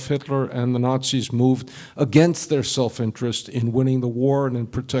that Adolf Hitler and the Nazis moved against their self-interest in winning the war and in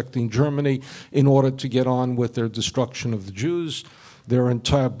protecting Germany in order to get on with their destruction of the Jews. There are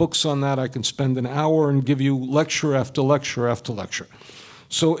entire books on that. I can spend an hour and give you lecture after lecture after lecture.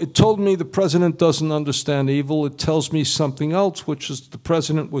 So it told me the president doesn't understand evil. It tells me something else, which is the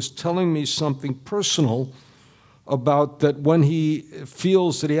president was telling me something personal about that when he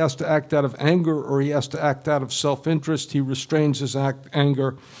feels that he has to act out of anger or he has to act out of self-interest, he restrains his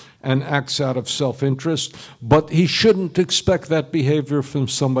anger and acts out of self-interest. But he shouldn't expect that behavior from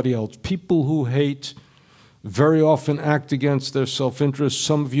somebody else. People who hate very often act against their self-interest.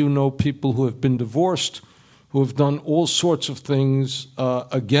 Some of you know people who have been divorced, who have done all sorts of things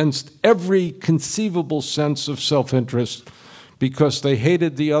against every conceivable sense of self-interest because they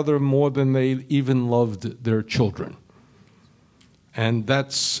hated the other more than they even loved their children. And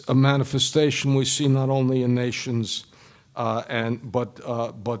that's a manifestation we see not only in nations but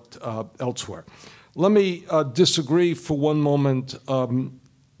elsewhere. Let me disagree for one moment.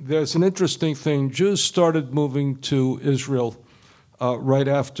 There's an interesting thing. Jews started moving to Israel right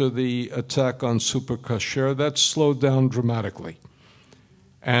after the attack on Super Kasher. That slowed down dramatically.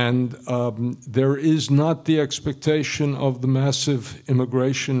 And there is not the expectation of the massive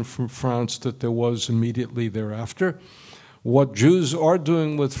immigration from France that there was immediately thereafter. What Jews are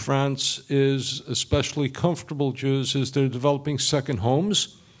doing with France is, especially comfortable Jews, is they're developing second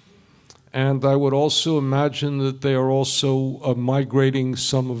homes. And I would also imagine that they are also migrating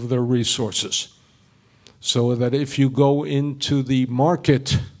some of their resources. So that if you go into the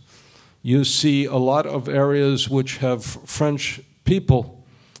market, you see a lot of areas which have French people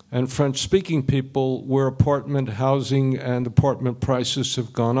and French-speaking people where apartment housing and apartment prices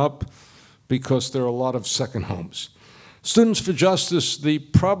have gone up because there are a lot of second homes. Students for Justice, the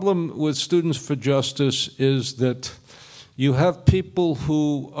problem with Students for Justice is that you have people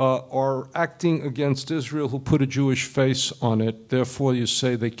who are acting against Israel who put a Jewish face on it. Therefore, you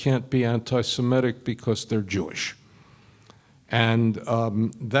say they can't be anti-Semitic because they're Jewish. And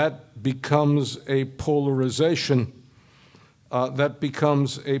that becomes a polarization. That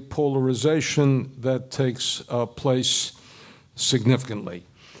takes place significantly.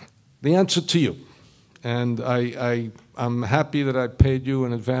 The answer to you, and I'm happy that I paid you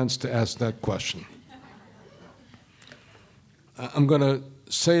in advance to ask that question. I'm going to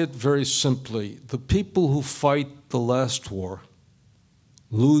say it very simply. The people who fight the last war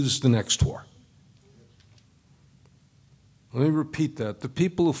lose the next war. Let me repeat that. The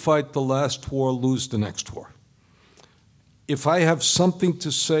people who fight the last war lose the next war. If I have something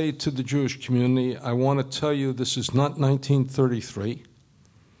to say to the Jewish community, I want to tell you this is not 1933.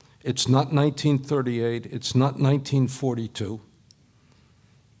 It's not 1938. It's not 1942.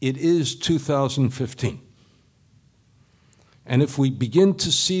 It is 2015. And if we begin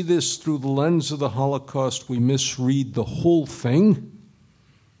to see this through the lens of the Holocaust, we misread the whole thing,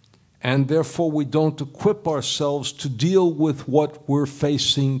 and therefore we don't equip ourselves to deal with what we're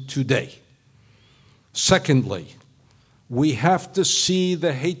facing today. Secondly, we have to see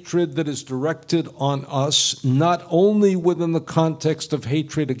the hatred that is directed on us, not only within the context of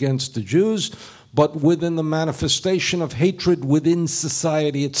hatred against the Jews, but within the manifestation of hatred within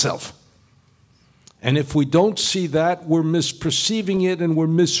society itself. And if we don't see that, we're misperceiving it and we're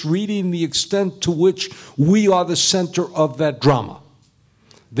misreading the extent to which we are the center of that drama.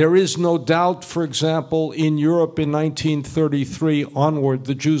 There is no doubt, for example, in Europe in 1933 onward,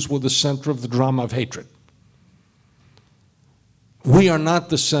 the Jews were the center of the drama of hatred. We are not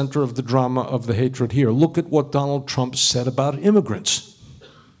the center of the drama of the hatred here. Look at what Donald Trump said about immigrants.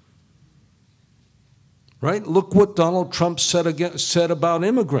 Right? Look what Donald Trump said about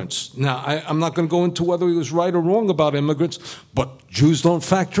immigrants. Now, I'm not going to go into whether he was right or wrong about immigrants, but Jews don't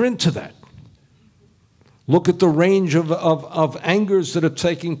factor into that. Look at the range of angers that are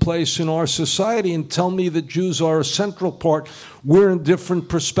taking place in our society and tell me that Jews are a central part. We're in a different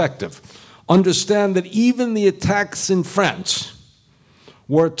perspective. Understand that even the attacks in France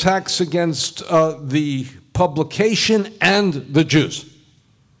were attacks against the publication and the Jews.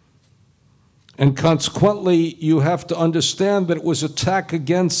 And consequently, you have to understand that it was an attack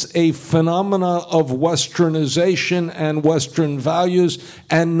against a phenomena of westernization and Western values,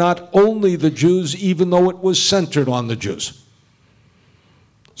 and not only the Jews, even though it was centered on the Jews.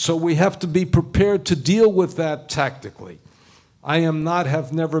 So we have to be prepared to deal with that tactically. I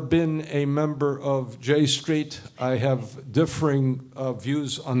have never been a member of J Street. I have differing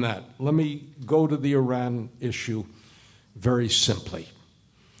views on that. Let me go to the Iran issue very simply.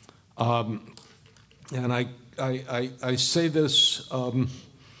 And I say this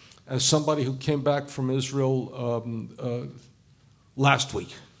as somebody who came back from Israel last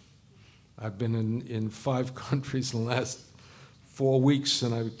week. I've been in 5 countries in the last 4 weeks,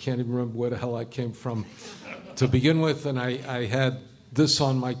 and I can't even remember where the hell I came from to begin with. And I had this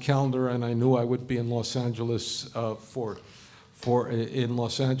on my calendar, and I knew I would be in Los Angeles in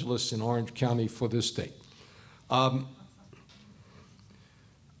Los Angeles in Orange County for this date.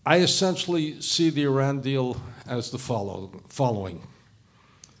 I essentially see the Iran deal as the following.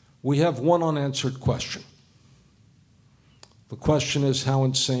 We have one unanswered question. The question is how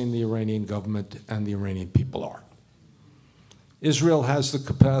insane the Iranian government and the Iranian people are. Israel has the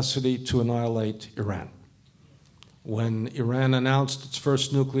capacity to annihilate Iran. When Iran announced its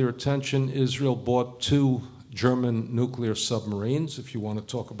first nuclear attention, Israel bought 2 German nuclear submarines, if you want to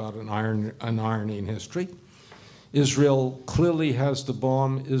talk about an irony in history. Israel clearly has the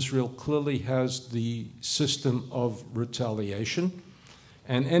bomb. Israel clearly has the system of retaliation.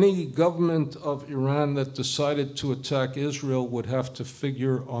 And any government of Iran that decided to attack Israel would have to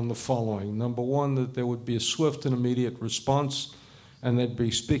figure on the following. Number one, that there would be a swift and immediate response, and they'd be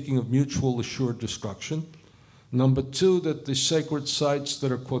speaking of mutual assured destruction. Number two, that the sacred sites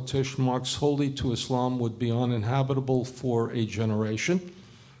that are quotation marks holy to Islam would be uninhabitable for a generation.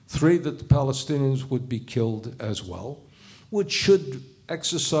 3, that the Palestinians would be killed as well, which should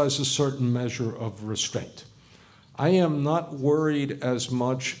exercise a certain measure of restraint. I am not worried as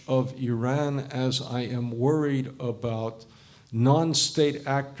much of Iran as I am worried about non-state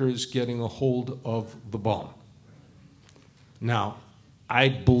actors getting a hold of the bomb. Now, I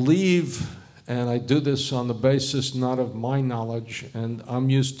believe, and I do this on the basis not of my knowledge, and I'm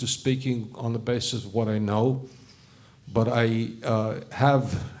used to speaking on the basis of what I know, but I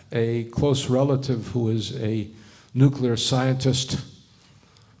have a close relative who is a nuclear scientist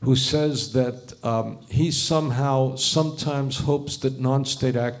who says that he somehow sometimes hopes that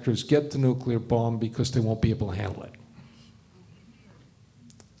non-state actors get the nuclear bomb because they won't be able to handle it.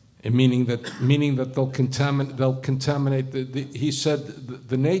 And meaning that they'll contaminate he said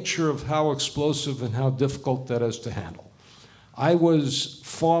the nature of how explosive and how difficult that is to handle. I was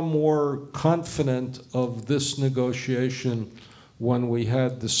far more confident of this negotiation when we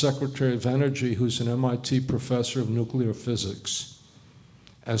had the Secretary of Energy, who's an MIT professor of nuclear physics,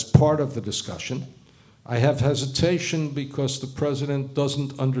 as part of the discussion. I have hesitation because the president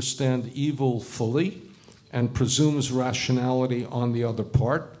doesn't understand evil fully and presumes rationality on the other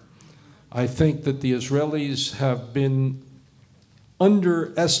part. I think that the Israelis have been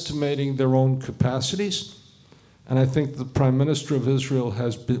underestimating their own capacities, and I think the Prime Minister of Israel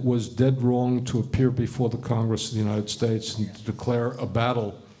was dead wrong to appear before the Congress of the United States and to declare a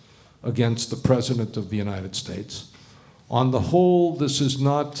battle against the President of the United States. On the whole, this is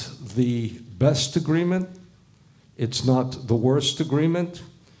not the best agreement. It's not the worst agreement.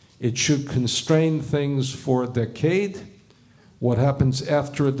 It should constrain things for a decade. What happens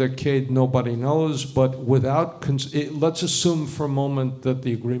after a decade, nobody knows, but let's assume for a moment that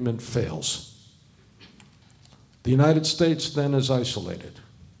the agreement fails. The United States then is isolated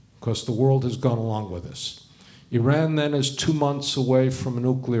because the world has gone along with this. Iran then is 2 months away from a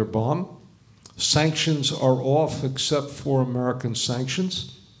nuclear bomb. Sanctions are off except for American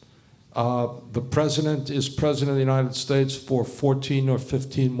sanctions. The president is president of the United States for 14 or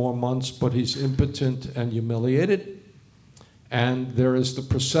 15 more months, but he's impotent and humiliated. And there is the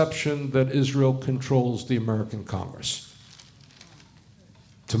perception that Israel controls the American Congress.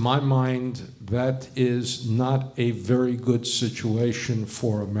 To my mind, that is not a very good situation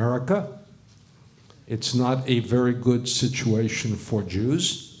for America. It's not a very good situation for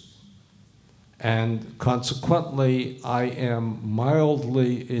Jews. And consequently, I am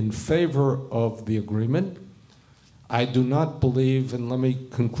mildly in favor of the agreement. I do not believe, and let me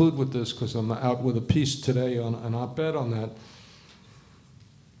conclude with this because I'm out with a piece today on an op-ed on that.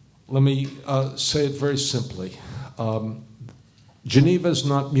 Let me say it very simply. Geneva is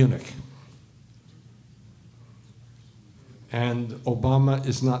not Munich. And Obama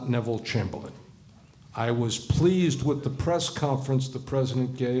is not Neville Chamberlain. I was pleased with the press conference the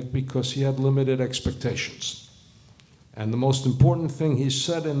president gave because he had limited expectations. And the most important thing he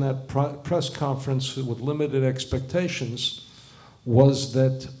said in that press conference with limited expectations was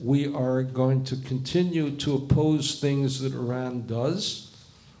that we are going to continue to oppose things that Iran does,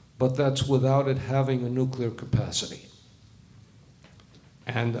 but that's without it having a nuclear capacity.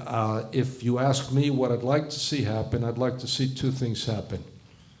 And if you ask me what I'd like to see happen, I'd like to see two things happen.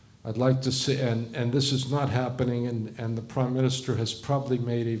 I'd like to see, and this is not happening, and the Prime Minister has probably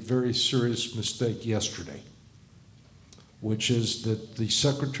made a very serious mistake yesterday, which is that the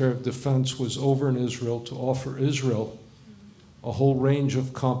Secretary of Defense was over in Israel to offer Israel a whole range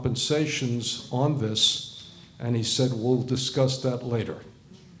of compensations on this, and he said, we'll discuss that later.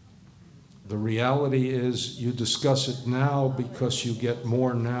 The reality is you discuss it now because you get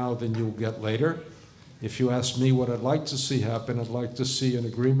more now than you'll get later. If you ask me what I'd like to see happen, I'd like to see an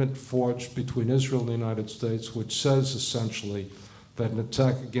agreement forged between Israel and the United States which says essentially that an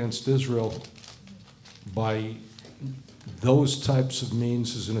attack against Israel by those types of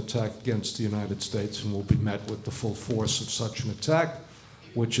means is an attack against the United States and will be met with the full force of such an attack,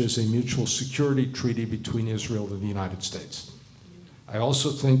 which is a mutual security treaty between Israel and the United States. I also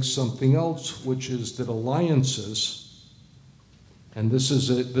think something else, which is that alliances, and this is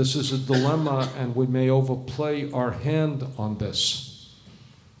a dilemma, and we may overplay our hand on this.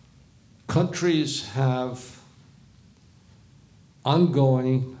 Countries have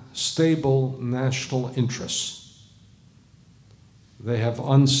ongoing, stable national interests. They have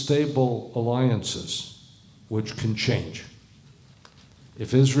unstable alliances, which can change.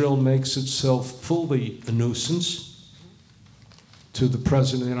 If Israel makes itself fully a nuisance to the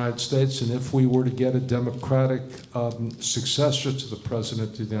President of the United States, and if we were to get a democratic successor to the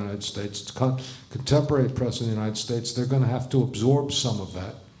President of the United States, contemporary President of the United States, they're going to have to absorb some of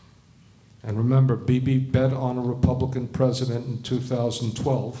that. And remember, Bibi bet on a Republican president in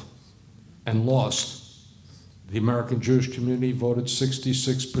 2012 and lost. The American Jewish community voted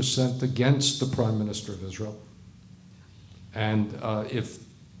 66% against the Prime Minister of Israel. And if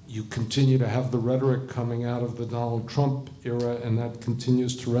you continue to have the rhetoric coming out of the Donald Trump era, and that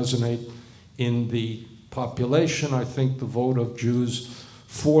continues to resonate in the population. I think the vote of Jews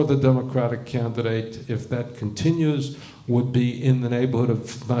for the Democratic candidate, if that continues, would be in the neighborhood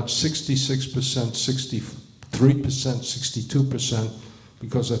of not 66%, 63%, 62%,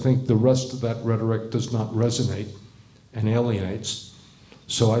 because I think the rest of that rhetoric does not resonate and alienates.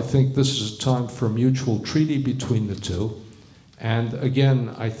 So I think this is a time for a mutual treaty between the two. And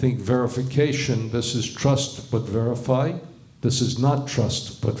again, I think verification, this is trust but verify. This is not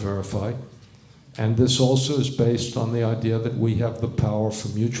trust but verify. And this also is based on the idea that we have the power for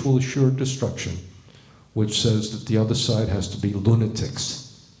mutual assured destruction, which says that the other side has to be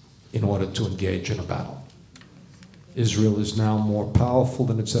lunatics in order to engage in a battle. Israel is now more powerful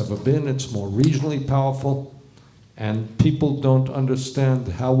than it's ever been. It's more regionally powerful. And people don't understand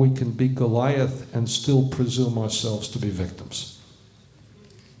how we can be Goliath and still presume ourselves to be victims.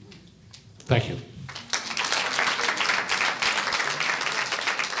 Thank you.